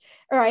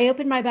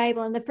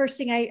 and the first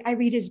thing I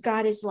read is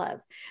God is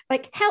love.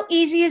 Like, how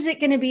easy is it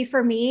going to be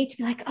for me to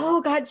be like,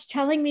 oh, God's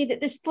telling me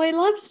that this boy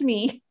loves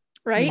me,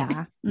 right?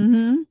 Yeah.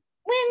 Mm-hmm.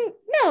 When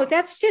no,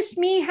 that's just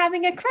me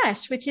having a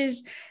crush, which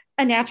is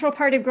a natural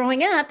part of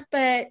growing up.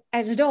 But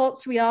as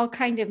adults, we all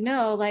kind of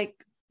know,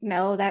 like,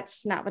 no,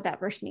 that's not what that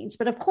verse means.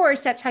 But of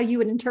course, that's how you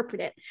would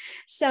interpret it.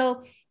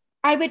 So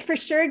I would for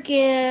sure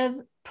give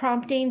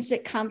promptings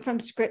that come from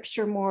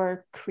scripture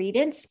more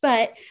credence,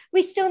 but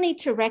we still need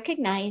to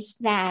recognize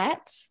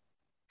that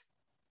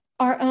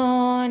our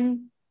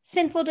own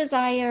sinful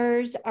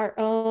desires, our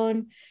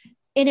own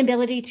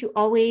inability to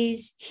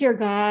always hear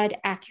God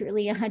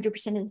accurately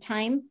 100% of the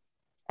time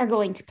are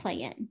going to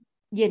play in.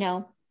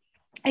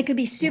 It could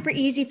be super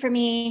easy for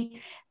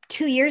me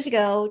 2 years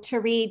ago to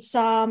read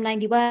Psalm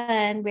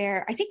 91,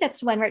 where I think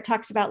that's the one where it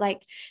talks about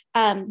like,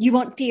 you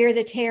won't fear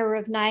the terror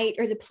of night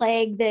or the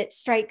plague that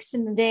strikes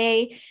in the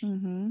day.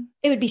 Mm-hmm.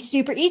 It would be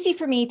super easy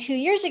for me 2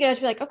 years ago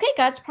to be like, okay,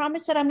 God's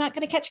promised that I'm not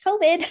going to catch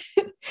COVID,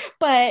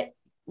 but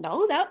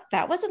no,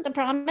 that wasn't the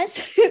promise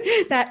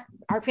that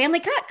our family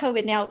caught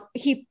COVID. Now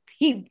he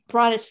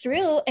brought us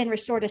through and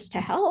restored us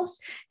to health.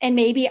 And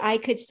maybe I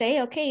could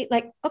say, okay,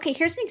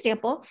 here's an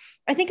example.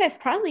 I think I've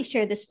probably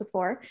shared this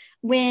before.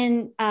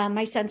 When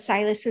my son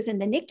Silas was in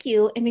the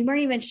NICU and we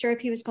weren't even sure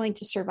if he was going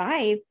to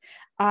survive,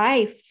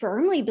 I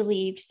firmly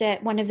believed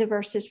that one of the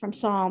verses from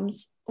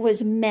Psalms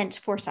was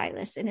meant for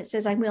Silas. And it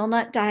says, I will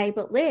not die,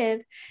 but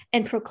live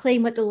and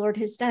proclaim what the Lord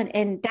has done.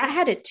 And that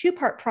had a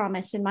 2-part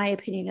promise, in my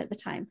opinion, at the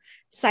time.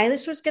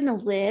 Silas was going to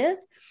live,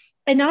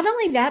 And not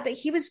only that, but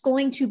he was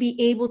going to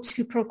be able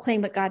to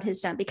proclaim what God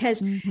has done,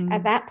 because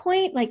at that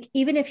point, like,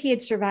 even if he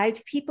had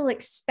survived, people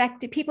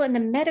in the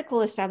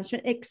medical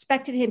establishment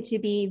expected him to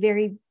be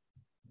very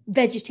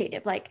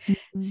vegetative, like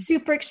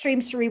super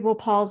extreme cerebral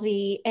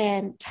palsy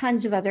and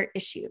tons of other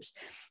issues.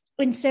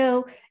 And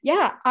so,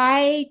 yeah,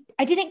 I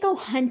didn't go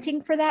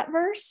hunting for that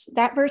verse.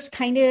 That verse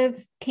kind of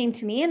came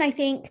to me. And I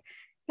think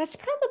that's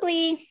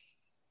probably,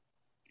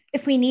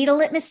 if we need a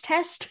litmus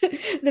test,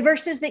 the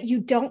verses that you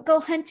don't go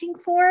hunting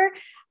for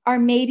are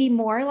maybe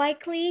more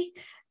likely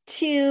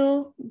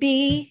to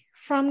be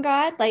from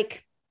God.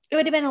 Like, it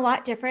would have been a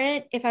lot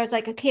different if I was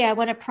like, okay, I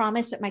want to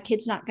promise that my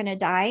kid's not going to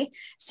die,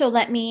 so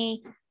let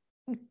me,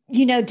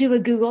 do a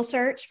Google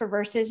search for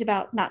verses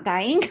about not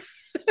dying.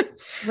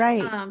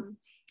 Right.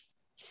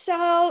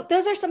 So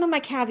those are some of my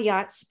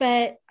caveats,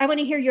 but I want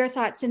to hear your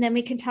thoughts, and then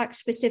we can talk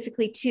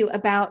specifically too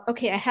about,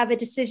 okay, I have a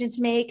decision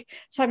to make,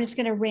 so I'm just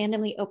going to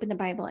randomly open the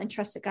Bible and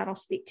trust that God will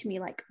speak to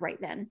me like right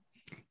then.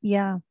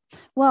 Yeah.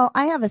 Well,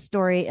 I have a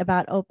story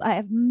about, I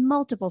have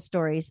multiple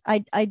stories.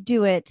 I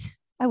do it,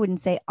 I wouldn't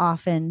say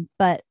often,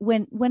 but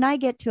when I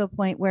get to a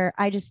point where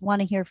I just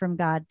want to hear from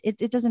God,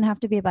 it doesn't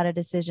have to be about a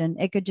decision.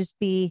 It could just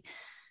be,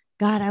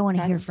 God, I want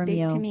to hear from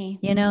you, to me.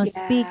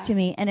 Speak to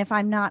me. And if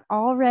I'm not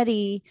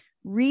already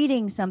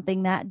reading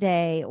something that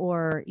day,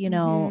 or,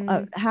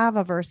 have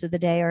a verse of the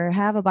day, or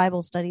have a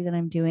Bible study that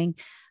I'm doing,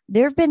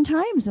 there have been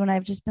times when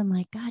I've just been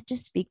like, God,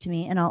 just speak to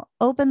me. And I'll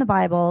open the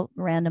Bible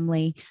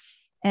randomly.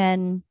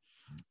 And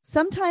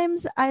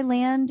sometimes I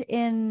land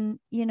in,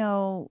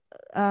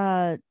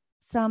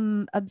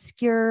 some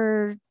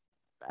obscure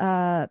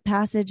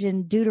passage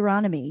in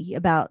Deuteronomy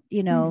about,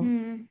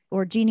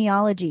 or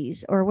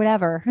genealogies or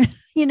whatever,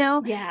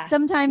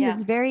 sometimes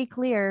it's very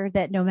clear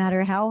that no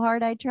matter how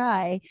hard I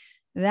try,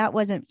 that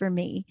wasn't for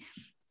me.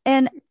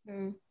 And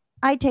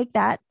I take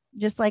that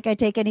just like I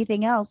take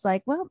anything else,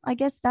 like, well, I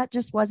guess that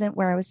just wasn't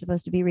where I was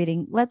supposed to be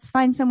reading. Let's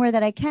find somewhere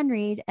that I can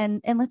read,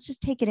 and let's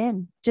just take it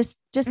in, just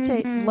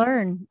to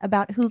learn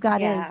about who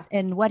God is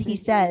and what he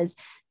says,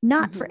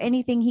 not for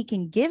anything he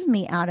can give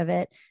me out of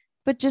it,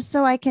 but just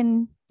so I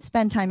can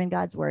spend time in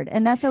God's word.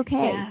 And that's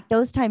okay. Yeah.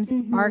 Those times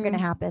are going to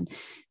happen.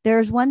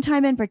 There's one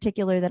time in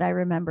particular that I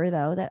remember,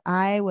 though, that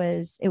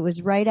it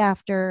was right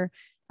after,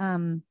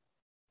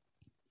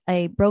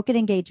 a broken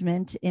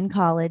engagement in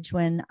college,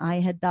 when I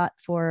had thought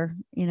for,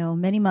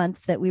 many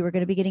months that we were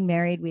going to be getting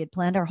married. We had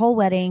planned our whole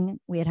wedding.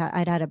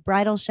 I'd had a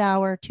bridal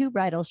shower, 2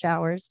 bridal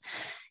showers.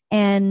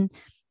 And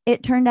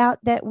it turned out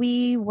that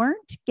we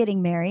weren't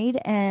getting married.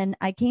 And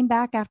I came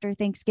back after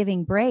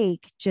Thanksgiving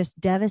break, just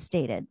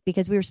devastated,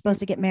 because we were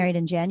supposed to get married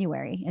in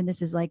January. And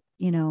this is like,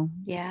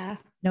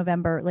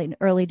 November,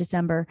 early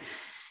December.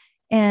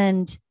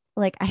 And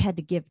like, I had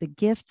to give the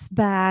gifts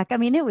back. I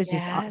mean, it was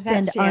just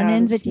send an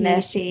invitation.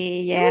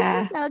 Messy.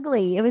 Yeah.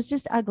 It was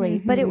just ugly.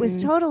 But it was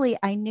totally,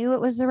 I knew it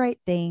was the right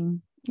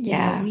thing.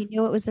 Yeah. We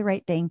knew it was the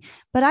right thing,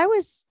 but I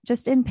was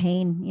just in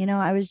pain.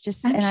 I was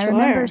just, I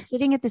remember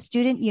sitting at the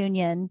student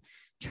union,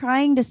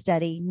 trying to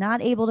study,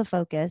 not able to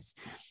focus.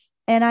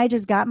 And I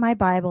just got my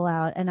Bible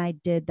out and I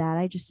did that.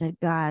 I just said,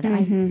 God,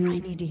 I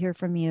need to hear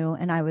from you.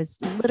 And I was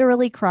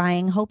literally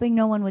crying, hoping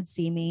no one would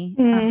see me.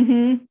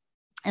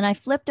 And I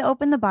flipped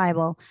open the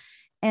Bible,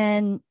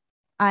 and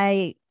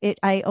I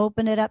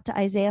opened it up to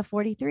Isaiah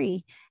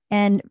 43,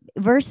 and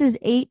verses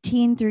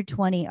 18 through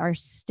 20 are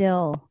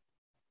still,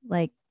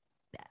 like,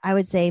 I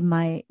would say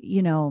my,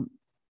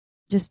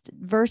 just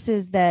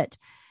verses that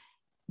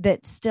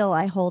still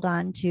I hold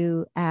on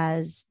to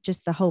as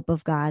just the hope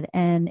of God.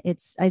 And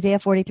it's Isaiah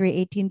 43,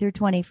 18 through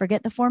 20.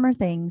 Forget the former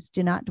things.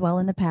 Do not dwell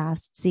in the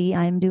past. See,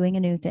 I am doing a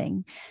new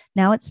thing.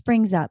 Now it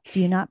springs up. Do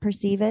you not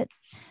perceive it?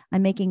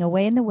 I'm making a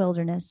way in the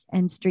wilderness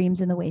and streams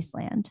in the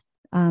wasteland.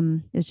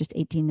 It was just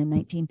 18 and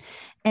 19.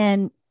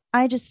 And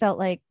I just felt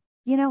like,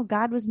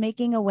 God was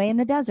making a way in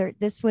the desert.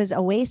 This was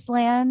a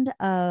wasteland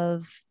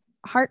of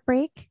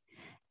heartbreak.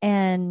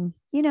 And,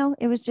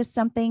 it was just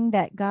something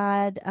that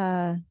God,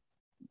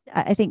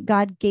 I think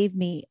God gave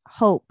me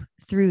hope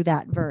through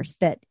that verse,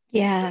 that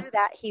through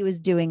that he was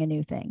doing a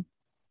new thing.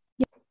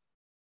 Yeah.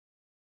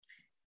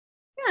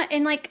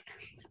 And like,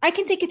 I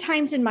can think of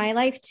times in my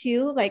life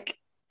too, like,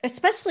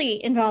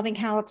 especially involving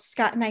how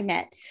Scott and I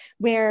met,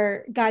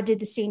 where God did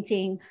the same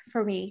thing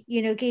for me,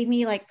 gave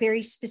me like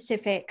very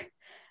specific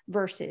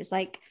verses.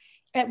 Like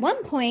at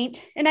one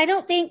point, and I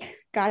don't think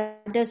God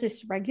does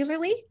this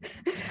regularly,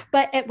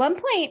 but at one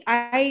point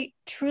I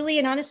truly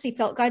and honestly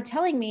felt God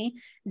telling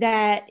me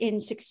that in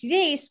 60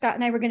 days, Scott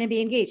and I were going to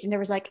be engaged. And there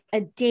was like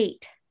a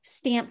date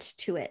stamped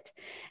to it.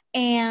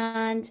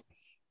 And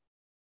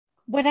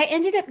what I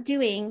ended up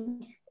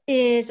doing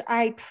is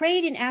I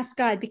prayed and asked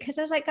God, because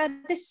I was like, God,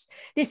 this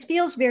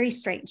feels very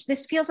strange.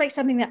 This feels like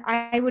something that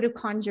I would have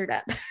conjured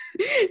up.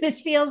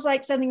 This feels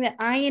like something that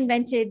I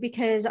invented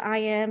because I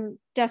am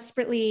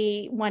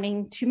desperately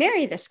wanting to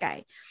marry this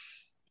guy.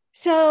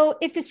 So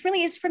if this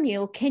really is from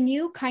you, can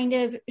you kind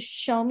of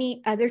show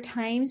me other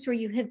times where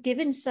you have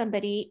given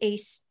somebody a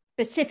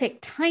specific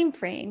time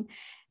frame?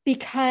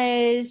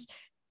 Because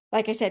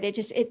like I said,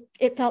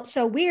 it felt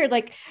so weird.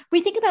 Like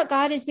we think about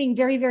God as being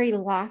very, very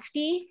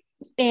lofty,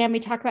 and we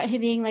talk about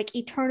him being like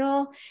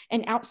eternal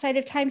and outside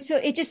of time. So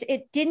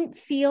it didn't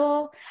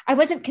feel, I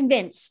wasn't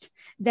convinced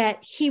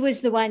that he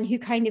was the one who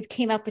kind of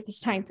came up with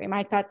this time frame.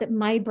 I thought that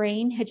my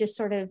brain had just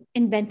sort of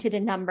invented a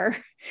number,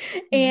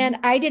 and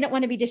I didn't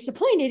want to be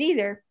disappointed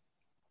either.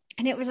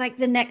 And it was like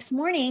the next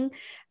morning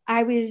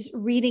I was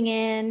reading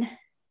in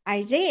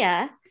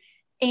Isaiah,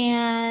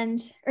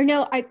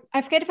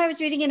 I forget if I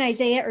was reading in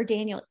Isaiah or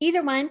Daniel,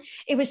 either one.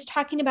 It was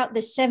talking about the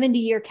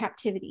 70-year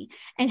captivity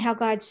and how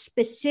God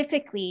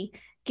specifically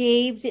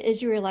gave the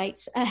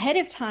Israelites ahead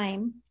of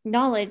time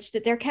knowledge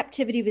that their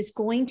captivity was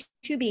going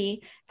to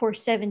be for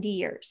 70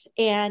 years.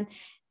 And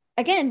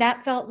again,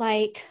 that felt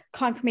like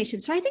confirmation.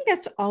 So I think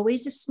that's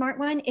always a smart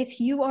one. If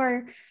you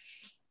are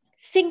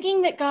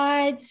thinking that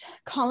God's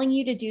calling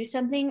you to do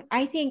something,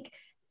 I think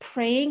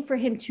praying for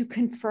him to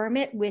confirm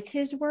it with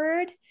his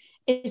word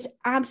is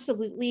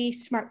absolutely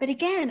smart. But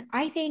again,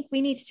 I think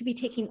we need to be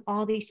taking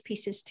all these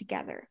pieces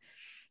together,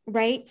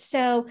 right?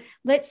 So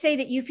let's say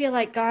that you feel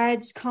like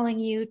God's calling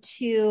you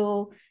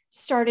to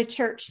start a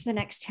church the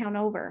next town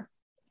over.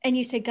 And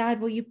you say,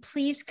 God, will you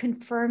please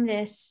confirm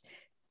this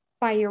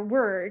by your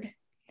word?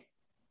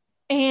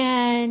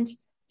 And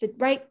the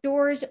right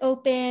doors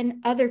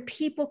open, other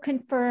people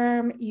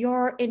confirm,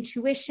 your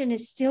intuition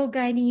is still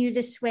guiding you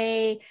this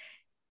way,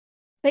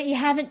 but you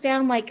haven't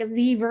found like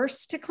the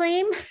verse to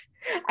claim.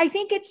 I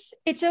think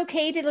it's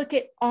okay to look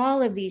at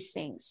all of these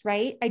things,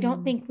 right? I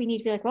don't think we need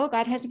to be like, well,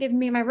 God hasn't given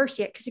me my verse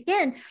yet. Because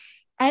again,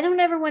 I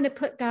don't ever want to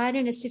put God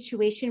in a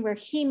situation where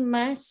he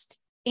must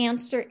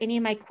answer any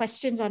of my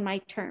questions on my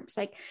terms.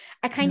 Like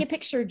I kind of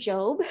picture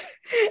Job,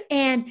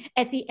 and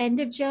at the end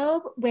of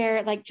Job,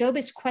 where like Job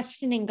is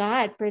questioning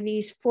God for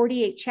these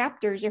 48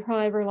 chapters or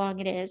however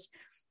long it is.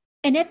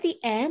 And at the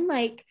end,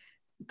 like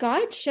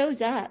God shows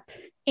up.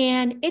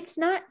 And it's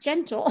not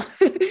gentle,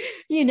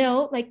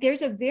 like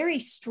there's a very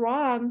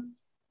strong,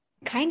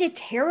 kind of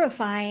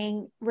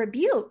terrifying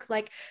rebuke.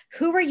 Like,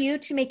 who are you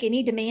to make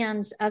any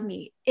demands of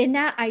me? In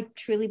that, I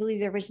truly believe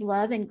there was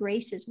love and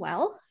grace as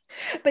well.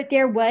 But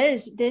there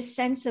was this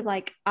sense of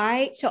like,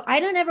 I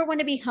don't ever want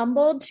to be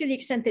humbled to the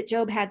extent that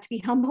Job had to be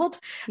humbled.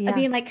 Of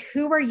being like,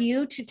 who are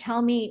you to tell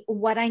me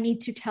what I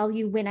need to tell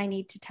you when I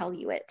need to tell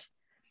you it?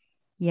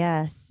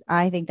 Yes,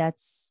 I think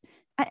that's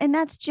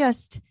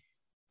just,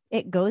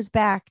 it goes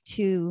back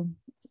to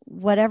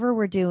whatever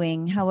we're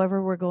doing,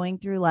 however we're going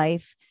through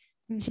life,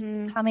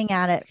 to coming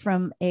at it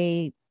from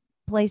a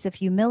place of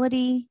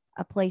humility,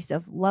 a place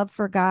of love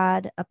for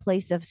God, a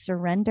place of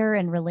surrender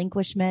and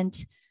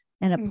relinquishment,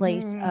 and a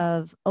place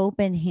of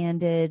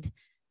open-handed,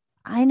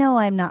 I know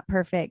I'm not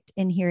perfect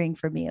in hearing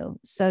from you,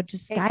 so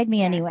just guide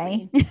me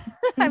anyway.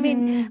 I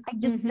mean, I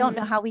just don't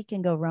know how we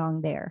can go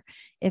wrong there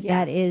if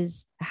that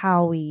is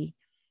how we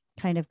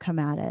kind of come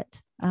at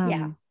it.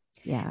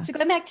 Yeah. So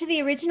going back to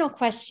the original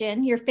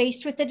question, you're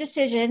faced with a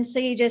decision. So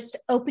you just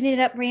open it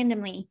up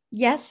randomly.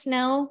 Yes,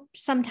 no,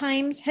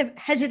 sometimes.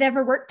 Has it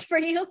ever worked for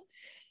you?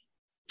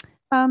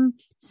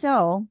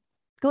 So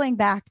going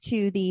back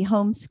to the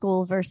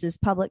homeschool versus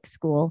public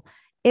school,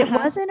 it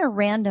wasn't a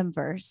random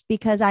verse,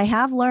 because I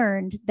have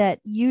learned that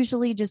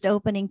usually just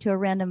opening to a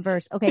random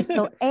verse. Okay.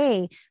 So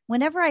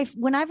whenever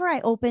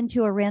I open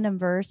to a random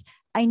verse,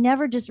 I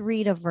never just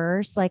read a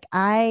verse. Like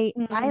I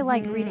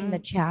like reading the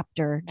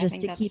chapter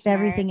just to keep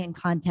everything in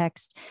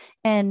context.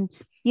 And,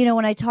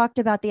 when I talked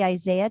about the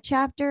Isaiah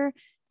chapter,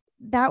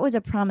 that was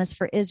a promise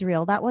for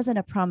Israel. That wasn't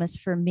a promise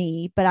for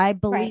me, but I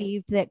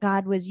believed that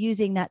God was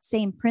using that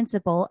same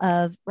principle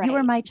of you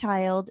are my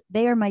child.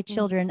 They are my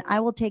children. I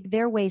will take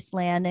their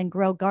wasteland and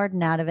grow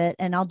garden out of it.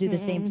 And I'll do the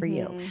same for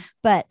you.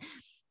 But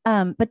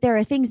there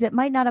are things that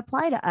might not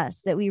apply to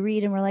us that we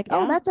read and we're like,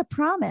 oh, that's a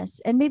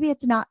promise. And maybe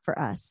it's not for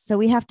us. So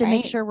we have to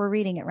make sure we're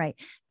reading it right.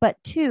 But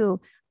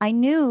two, I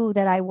knew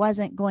that I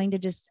wasn't going to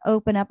just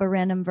open up a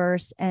random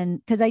verse. And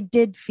because I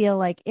did feel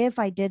like if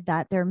I did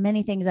that, there are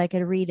many things I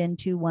could read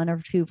into one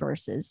or two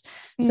verses.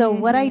 So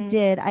what I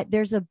did,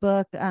 there's a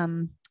book,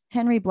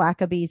 Henry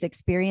Blackaby's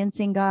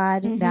Experiencing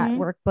God, that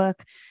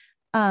workbook.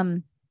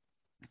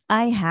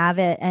 I have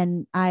it.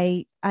 And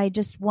I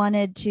just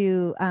wanted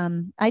to,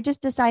 I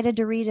just decided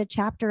to read a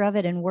chapter of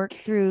it and work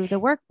through the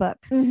workbook.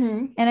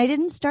 And I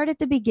didn't start at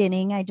the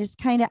beginning. I just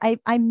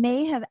I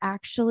may have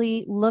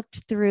actually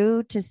looked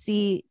through to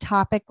see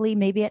topically,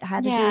 maybe it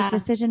had to do with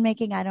decision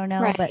making. I don't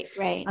know, but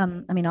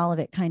I mean, all of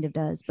it kind of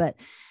does, but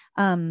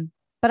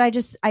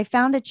I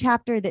found a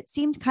chapter that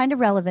seemed kind of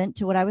relevant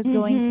to what I was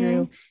going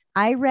through.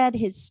 I read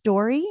his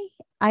story.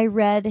 I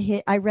read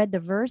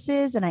the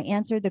verses and I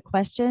answered the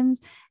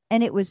questions,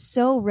 and it was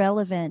so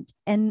relevant.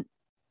 And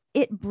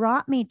it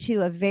brought me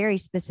to a very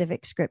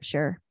specific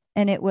scripture.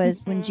 And it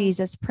was when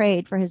Jesus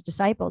prayed for his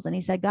disciples and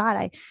he said, God,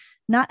 I'm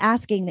not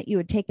asking that you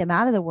would take them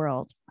out of the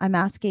world. I'm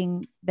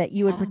asking that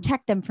you would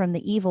protect them from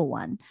the evil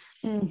one.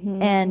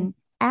 And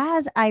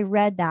as I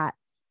read that,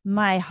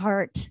 my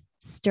heart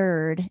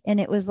stirred. And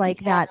it was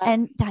like Yeah. that.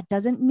 And that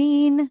doesn't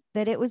mean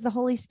that it was the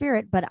Holy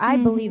Spirit, but I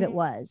believe it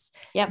was.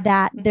 Yep.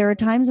 That there are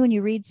times when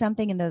you read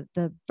something and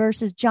the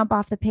verses jump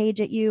off the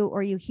page at you,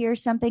 or you hear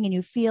something and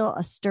you feel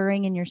a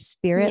stirring in your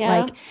spirit.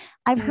 Yeah. Like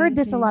I've heard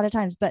this a lot of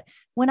times, but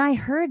when I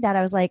heard that,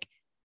 I was like,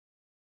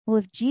 well,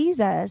 if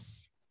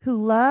Jesus,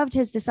 who loved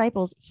his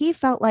disciples, he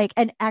felt like,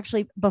 and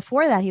actually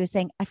before that, he was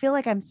saying, I feel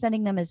like I'm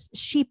sending them as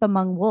sheep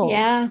among wolves.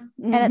 Yeah.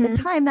 And at the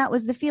time, that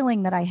was the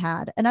feeling that I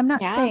had. And I'm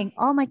not Yeah. saying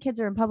all my kids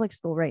are in public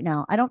school right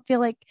now. I don't feel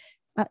like,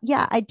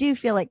 I do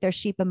feel like they're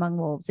sheep among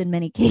wolves in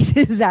many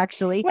cases,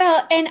 actually.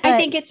 Well, and I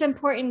think it's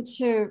important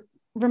to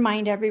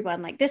remind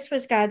everyone, like, this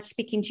was God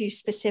speaking to you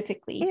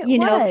specifically.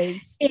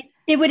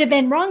 It would have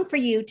been wrong for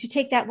you to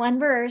take that one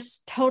verse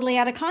totally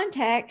out of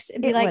context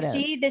and be like,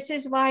 see, this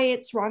is why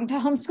it's wrong to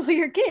homeschool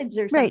your kids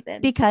or something.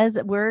 Right, because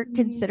we're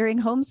considering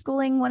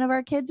homeschooling one of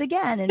our kids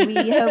again, and we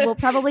will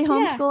probably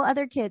homeschool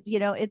other kids.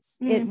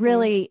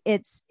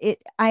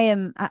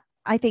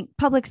 I think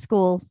public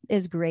school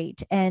is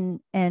great.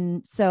 And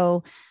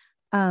so,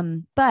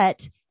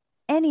 but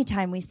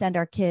anytime we send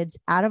our kids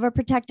out of a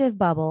protective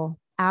bubble,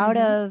 out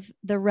of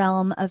the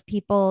realm of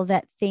people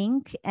that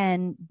think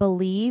and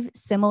believe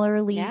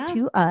similarly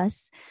to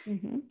us,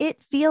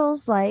 it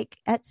feels like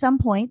at some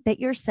point that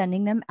you're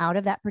sending them out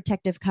of that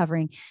protective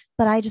covering.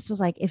 But I just was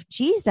like, if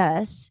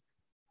Jesus,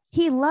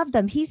 he loved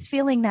them, he's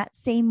feeling that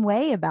same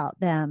way about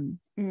them.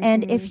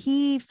 And if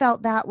he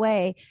felt that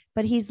way,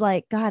 but he's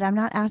like, God, I'm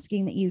not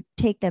asking that you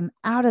take them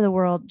out of the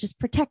world, just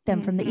protect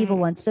them from the evil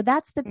one. So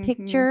that's the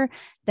picture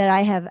that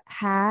I have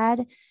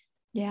had.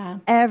 Yeah.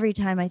 Every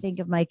time I think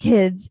of my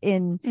kids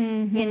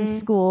in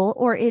school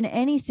or in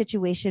any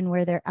situation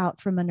where they're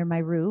out from under my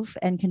roof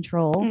and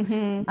control,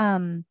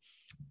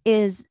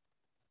 is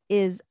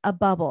a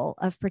bubble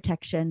of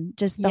protection,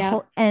 just the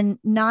whole, and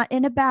not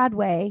in a bad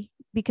way,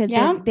 because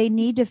they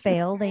need to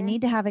fail. They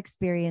need to have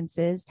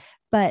experiences,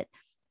 but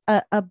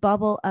a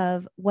bubble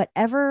of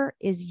whatever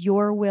is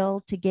your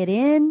will to get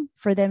in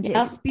for them to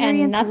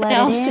experience,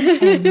 let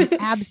it in, and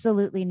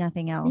absolutely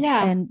nothing else.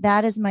 Yeah. And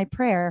that is my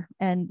prayer.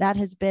 And that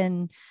has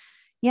been,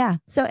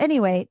 So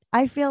anyway,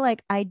 I feel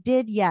like I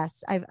did.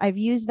 Yes. I've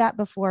used that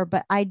before,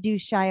 but I do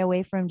shy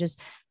away from just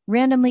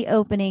randomly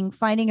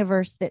finding a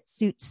verse that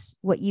suits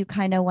what you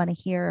kind of want to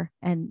hear.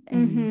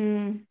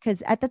 And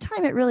because at the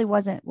time it really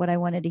wasn't what I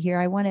wanted to hear.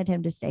 I wanted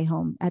him to stay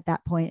home at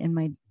that point in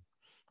my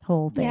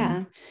whole thing.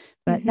 Yeah.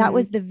 But that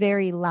was the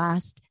very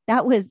last,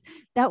 that was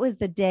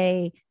the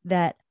day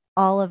that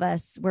all of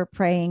us were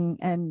praying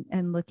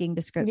and looking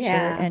to scripture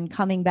and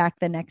coming back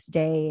the next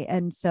day.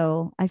 And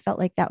so I felt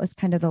like that was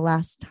kind of the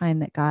last time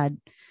that God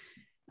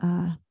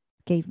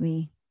gave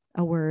me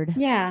a word.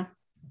 Yeah.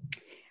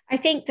 I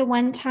think the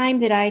one time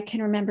that I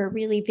can remember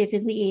really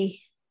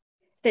vividly,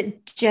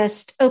 that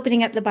just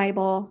opening up the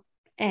Bible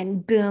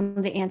and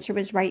boom, the answer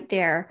was right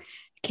there,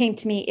 came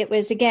to me. It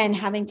was, again,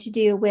 having to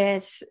do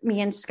with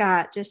me and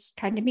Scott just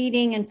kind of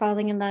meeting and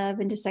falling in love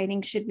and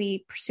deciding, should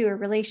we pursue a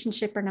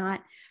relationship or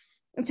not?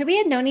 And so we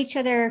had known each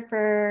other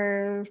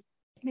for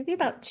maybe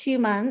about 2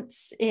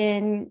 months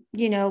in,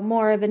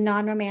 more of a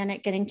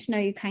non-romantic, getting to know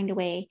you kind of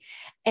way.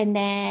 And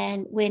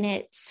then when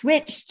it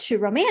switched to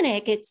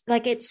romantic, it's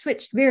like it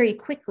switched very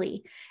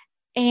quickly.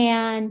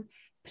 And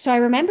so I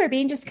remember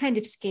being just kind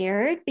of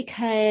scared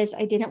because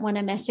I didn't want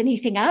to mess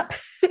anything up.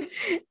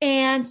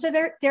 And so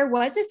there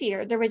was a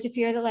fear. There was a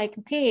fear that, like,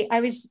 okay,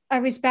 I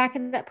was back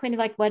at that point of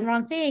like one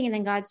wrong thing, and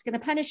then God's going to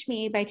punish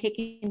me by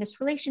taking this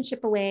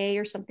relationship away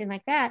or something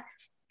like that.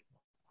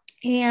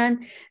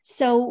 And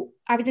so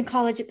I was in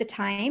college at the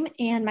time,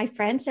 and my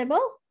friend said,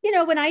 well,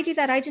 when I do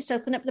that, I just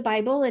open up the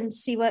Bible and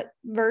see what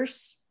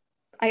verse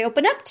I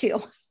open up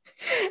to.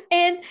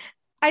 And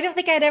I don't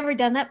think I'd ever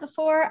done that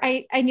before.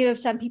 I knew of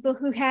some people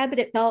who had, but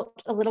it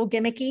felt a little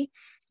gimmicky,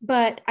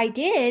 but I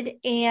did.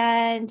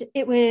 And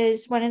it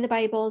was one of the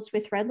Bibles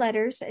with red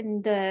letters.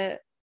 And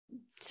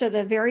so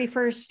the very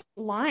first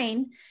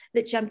line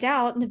that jumped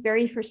out, and the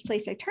very first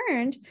place I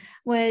turned,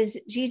 was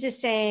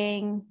Jesus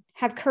saying,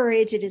 have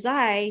courage, it is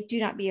I, do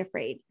not be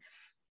afraid.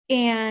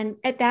 And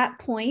at that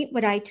point,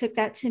 what I took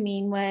that to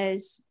mean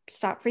was,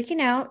 stop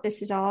freaking out.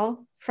 This is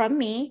all from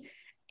me.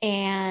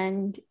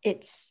 And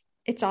it's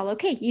all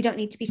okay. You don't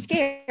need to be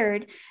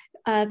scared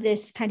of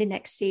this kind of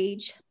next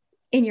stage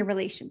in your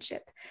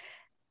relationship.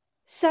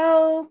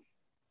 So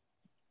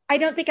I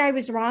don't think I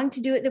was wrong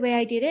to do it the way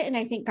I did it. And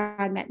I think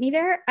God met me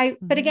there.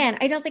 But again,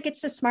 I don't think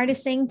it's the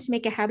smartest thing to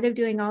make a habit of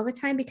doing all the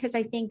time, because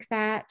I think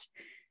that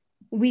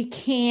we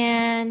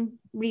can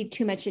read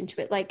too much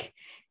into it. Like,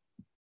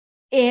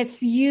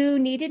 if you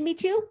needed me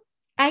to,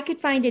 I could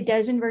find a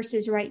dozen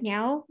verses right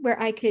now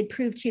where I could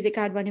prove to you that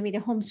God wanted me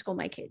to homeschool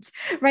my kids.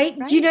 Right?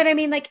 Do you know what I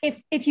mean? Like,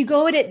 if you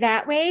go at it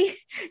that way,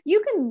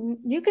 you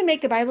can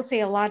make the Bible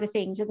say a lot of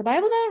things that the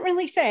Bible doesn't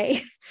really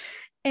say.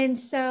 And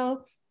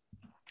so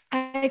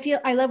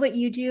I love what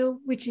you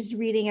do, which is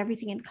reading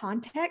everything in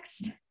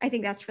context. I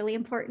think that's really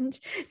important.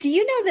 Do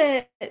you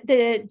know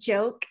the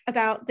joke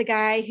about the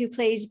guy who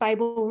plays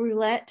Bible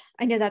roulette?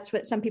 I know that's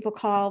what some people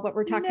call what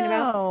we're talking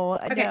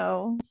about.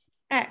 No.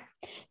 All right.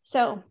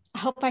 So I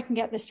hope I can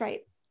get this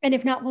right. And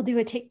if not, we'll do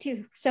a take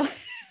two. So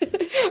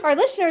our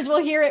listeners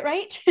will hear it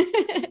right.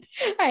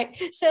 All right.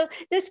 So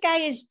this guy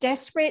is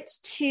desperate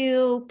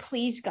to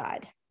please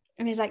God.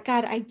 And he's like,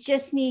 God, I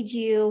just need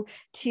you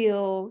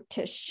to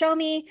show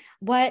me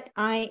what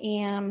I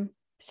am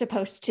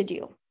supposed to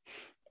do.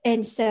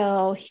 And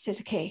so he says,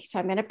 okay, so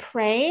I'm going to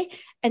pray.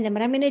 And then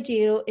what I'm going to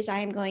do is I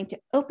am going to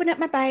open up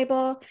my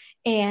Bible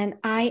and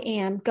I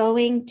am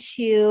going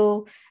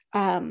to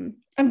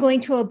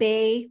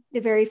obey the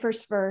very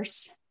first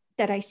verse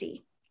that I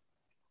see.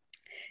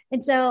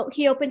 And so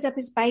he opens up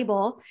his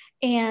Bible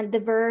and the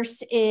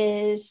verse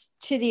is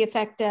to the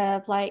effect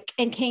of like,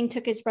 and Cain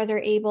took his brother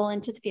Abel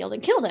into the field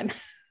and killed him.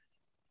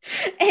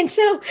 And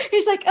so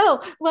he's like,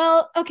 oh,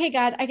 well, okay,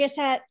 God, I guess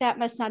that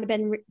must not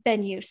have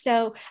been you.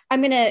 So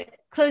I'm going to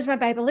close my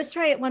Bible. Let's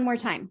try it one more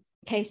time.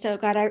 Okay. So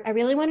God, I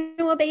really want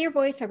to obey your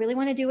voice. I really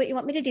want to do what you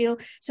want me to do.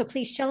 So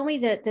please show me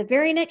the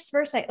very next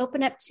verse I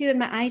open up to and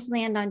my eyes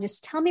land on.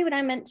 Just tell me what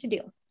I'm meant to do.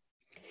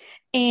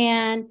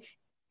 And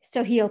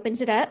so he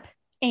opens it up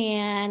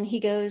and he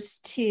goes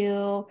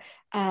to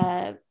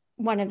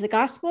one of the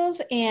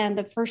Gospels, and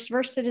the first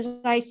verse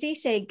that I see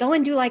say, go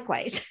and do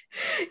likewise. So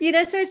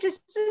it's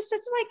just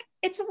like,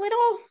 it's a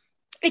little,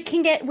 it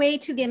can get way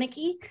too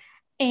gimmicky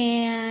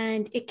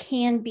and it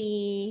can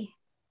be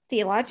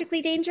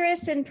theologically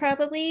dangerous, and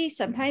probably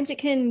sometimes it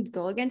can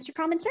go against your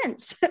common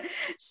sense.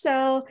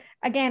 So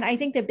again, I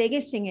think the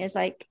biggest thing is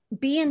like,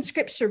 be in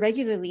scripture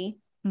regularly,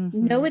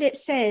 know what it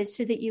says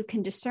so that you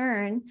can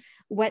discern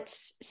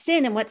what's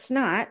sin and what's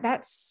not.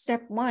 That's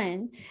step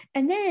one.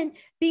 And then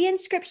be in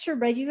scripture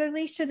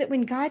regularly so that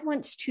when God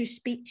wants to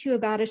speak to you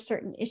about a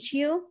certain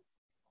issue,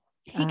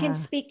 he can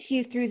speak to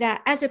you through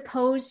that, as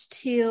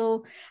opposed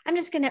to, I'm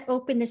just going to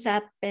open this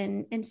up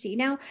and see.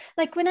 Now,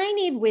 like when I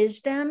need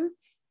wisdom,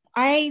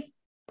 I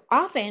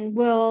often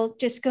will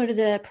just go to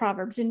the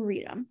Proverbs and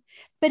read them.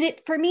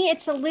 But for me,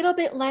 it's a little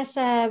bit less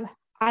of,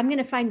 I'm going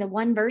to find the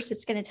one verse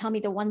that's going to tell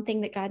me the one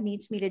thing that God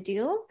needs me to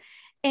do.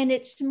 And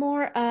it's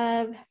more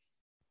of,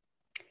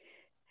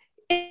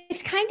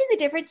 it's kind of the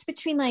difference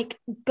between like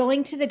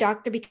going to the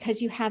doctor because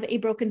you have a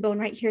broken bone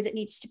right here that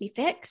needs to be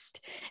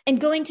fixed,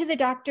 and going to the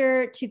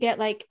doctor to get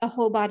like a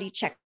whole body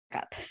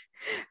checkup,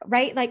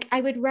 right? Like I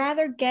would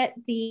rather get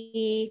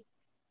the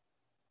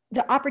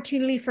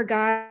opportunity for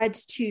God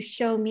to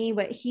show me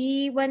what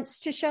he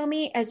wants to show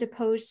me, as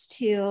opposed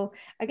to,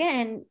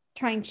 again,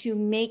 trying to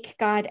make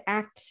God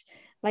act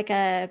like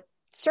a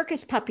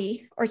circus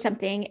puppy or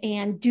something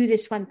and do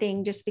this one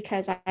thing just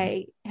because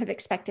I have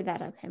expected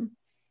that of him.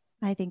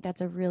 I think that's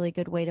a really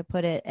good way to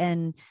put it.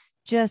 And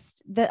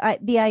just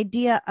the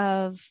idea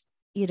of,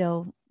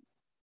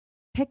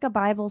 pick a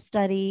Bible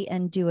study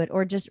and do it,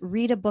 or just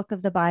read a book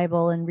of the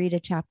Bible and read a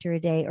chapter a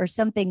day or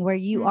something where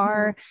you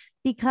are,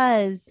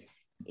 because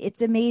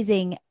it's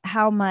amazing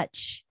how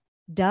much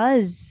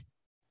does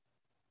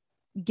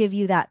give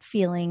you that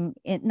feeling.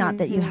 Not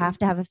that you have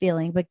to have a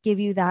feeling, but give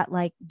you that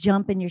like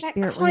jump in your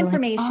spirit.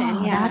 Confirmation. Like,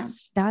 oh, yeah.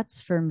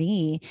 That's for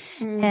me.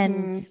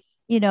 And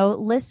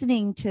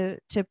listening to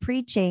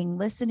preaching,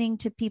 listening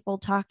to people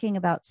talking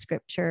about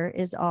scripture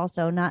is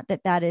also not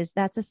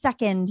that's a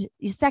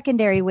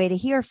secondary way to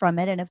hear from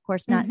it. And of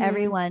course, not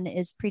everyone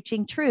is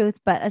preaching truth,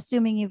 but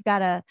assuming you've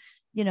got a,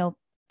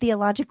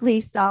 theologically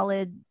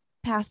solid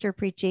pastor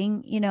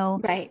preaching,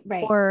 right.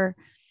 Or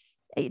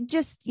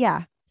just,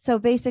 yeah. So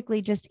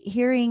basically just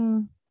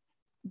being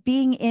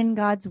in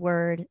God's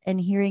word and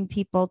hearing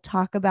people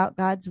talk about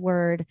God's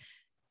word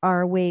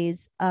are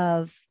ways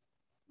of,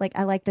 like,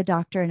 I like the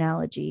doctor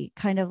analogy,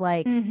 kind of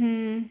like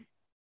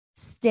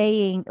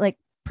staying, like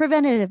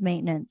preventative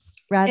maintenance,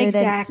 rather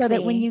than, so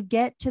that when you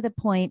get to the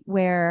point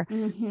where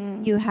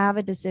you have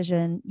a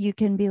decision, you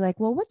can be like,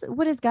 well,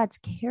 what is God's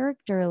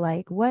character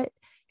like? What,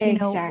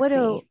 what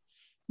do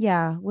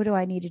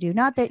I need to do?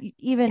 Not that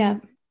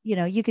even,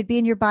 you could be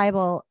in your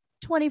Bible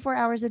 24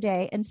 hours a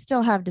day and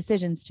still have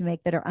decisions to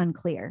make that are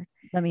unclear.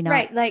 Let me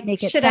not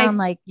make it sound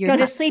like you're go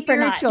not to sleep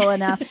spiritual or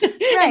not? enough.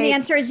 Right. And the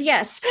answer is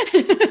yes.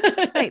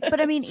 Right.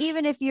 But I mean,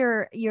 even if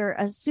you're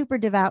a super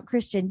devout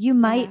Christian, you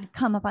might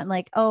come up on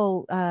like,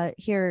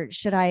 here,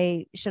 should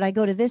I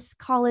go to this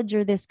college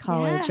or this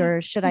college,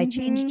 or should I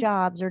change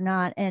jobs or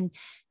not? And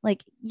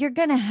like, you're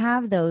going to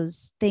have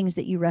those things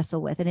that you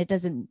wrestle with,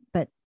 and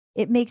but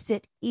it makes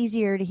it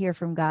easier to hear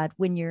from God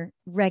when you're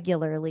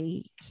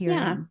regularly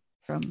hearing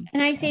from.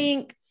 And I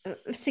think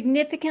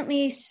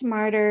significantly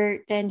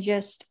smarter than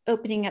just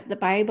opening up the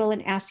Bible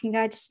and asking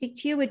God to speak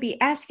to you would be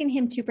asking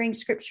him to bring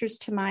scriptures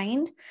to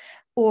mind,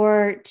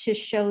 or to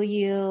show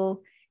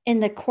you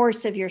in the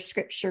course of your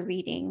scripture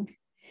reading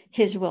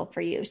his will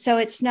for you. So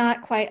it's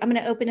not quite, I'm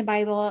going to open a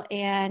Bible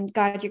and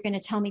God, you're going to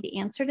tell me the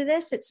answer to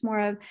this. It's more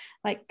of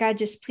like, God,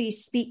 just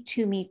please speak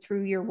to me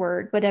through your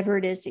word, whatever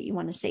it is that you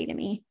want to say to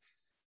me.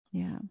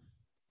 Yeah.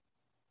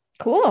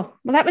 Cool.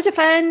 Well, that was a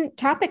fun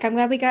topic. I'm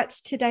glad we got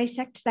to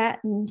dissect that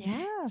and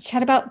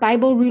chat about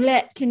Bible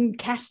roulette and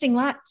casting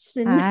lots.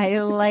 And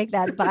I like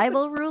that.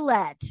 Bible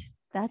roulette.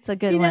 That's a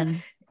good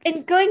one.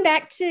 And going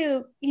back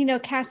to,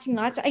 casting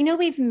lots, I know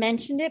we've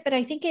mentioned it, but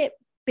I think it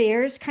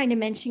bears kind of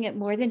mentioning it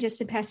more than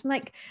just in passing.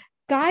 Like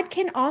God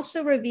can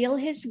also reveal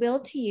his will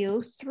to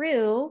you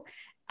through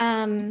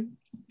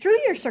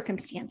your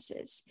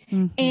circumstances.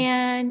 Mhm.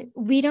 And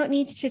we don't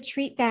need to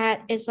treat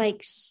that as like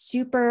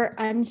super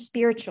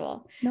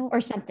unspiritual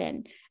or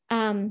something.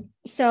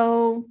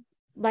 So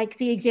like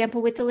the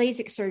example with the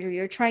LASIK surgery,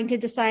 you're trying to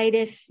decide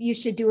if you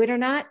should do it or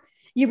not.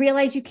 You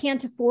realize you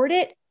can't afford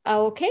it.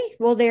 Oh, okay,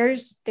 well,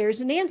 there's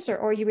an answer.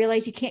 Or you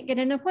realize you can't get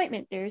an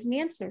appointment. There's an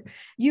answer.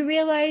 You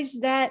realize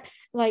that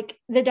like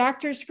the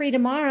doctor's free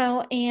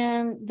tomorrow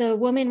and the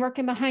woman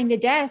working behind the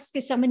desk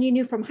is someone you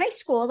knew from high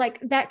school. Like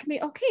that can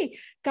be okay.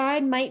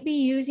 God might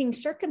be using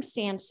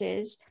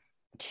circumstances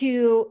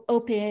to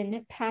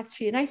open paths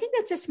for you. And I think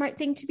that's a smart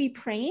thing to be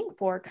praying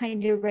for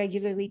kind of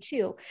regularly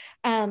too.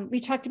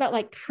 We talked about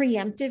like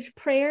preemptive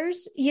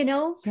prayers,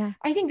 Yeah.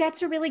 I think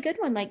that's a really good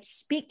one. Like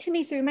speak to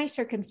me through my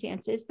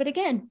circumstances. But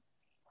again,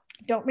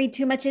 don't read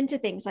too much into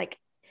things. Like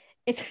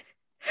if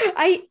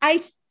I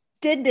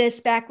did this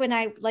back when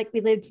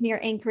we lived near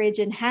Anchorage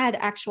and had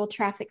actual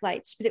traffic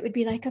lights, but it would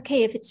be like,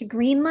 okay, if it's a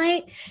green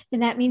light, then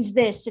that means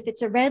this. If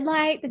it's a red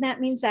light, then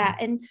that means that.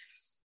 And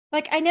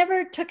like, I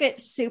never took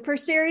it super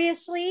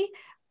seriously,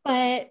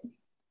 but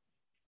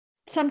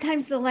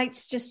sometimes the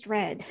light's just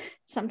red.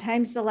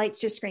 Sometimes the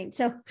light's just green.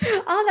 So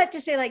all that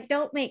to say, like,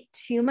 don't make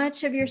too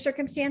much of your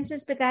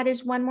circumstances, but that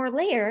is one more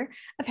layer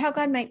of how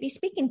God might be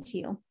speaking to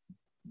you.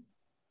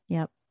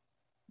 Yep.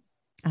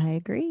 I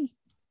agree.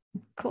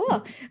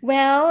 Cool.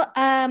 Well,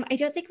 I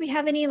don't think we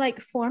have any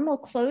like formal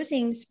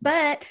closings,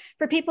 but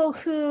for people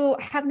who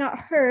have not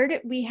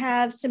heard, we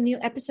have some new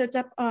episodes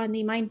up on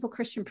the Mindful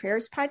Christian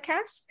Prayers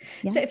podcast.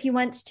 Yeah. So if you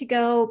want to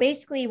go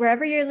basically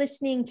wherever you're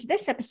listening to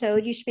this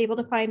episode, you should be able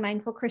to find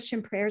Mindful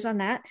Christian Prayers on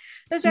that.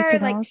 Those are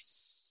like,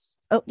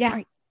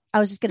 sorry. I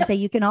was just going to say,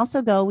 you can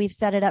also go, we've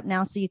set it up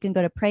now. So you can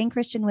go to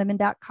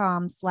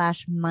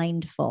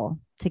prayingchristianwomen.com/mindful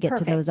to get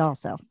to those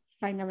also.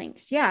 Find the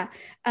links. Yeah.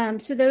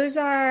 So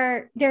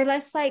they're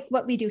less like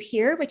what we do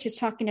here, which is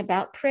talking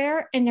about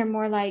prayer, and they're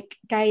more like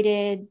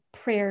guided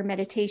prayer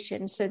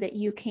meditation so that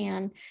you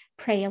can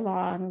pray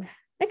along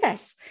with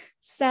us.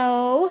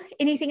 So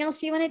anything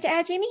else you wanted to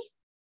add, Jamie?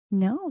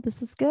 No,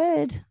 this is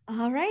good.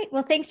 All right.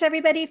 Well, thanks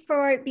everybody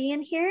for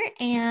being here.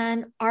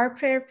 And our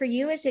prayer for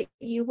you is that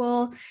you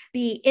will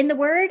be in the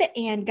word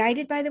and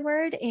guided by the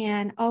word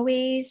and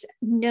always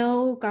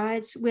know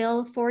God's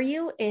will for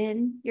you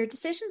in your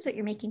decisions that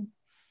you're making.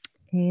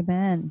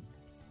 Amen.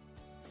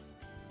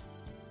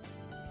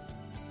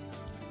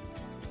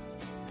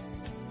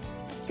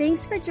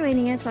 Thanks for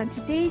joining us on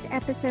today's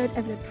episode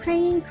of the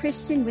Praying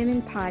Christian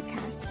Women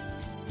podcast.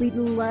 We'd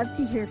love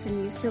to hear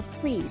from you, so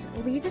please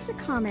leave us a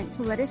comment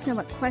to let us know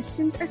what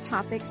questions or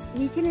topics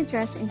we can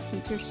address in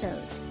future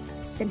shows.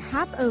 Then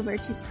hop over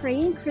to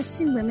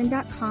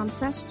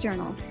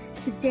prayingchristianwomen.com/journal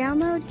to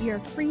download your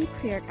free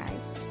prayer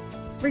guide.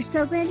 We're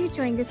so glad you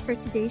joined us for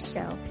today's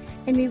show,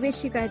 and we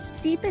wish you God's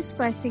deepest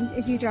blessings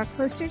as you draw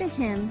closer to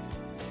Him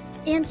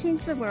and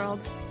change the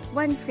world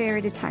one prayer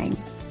at a time.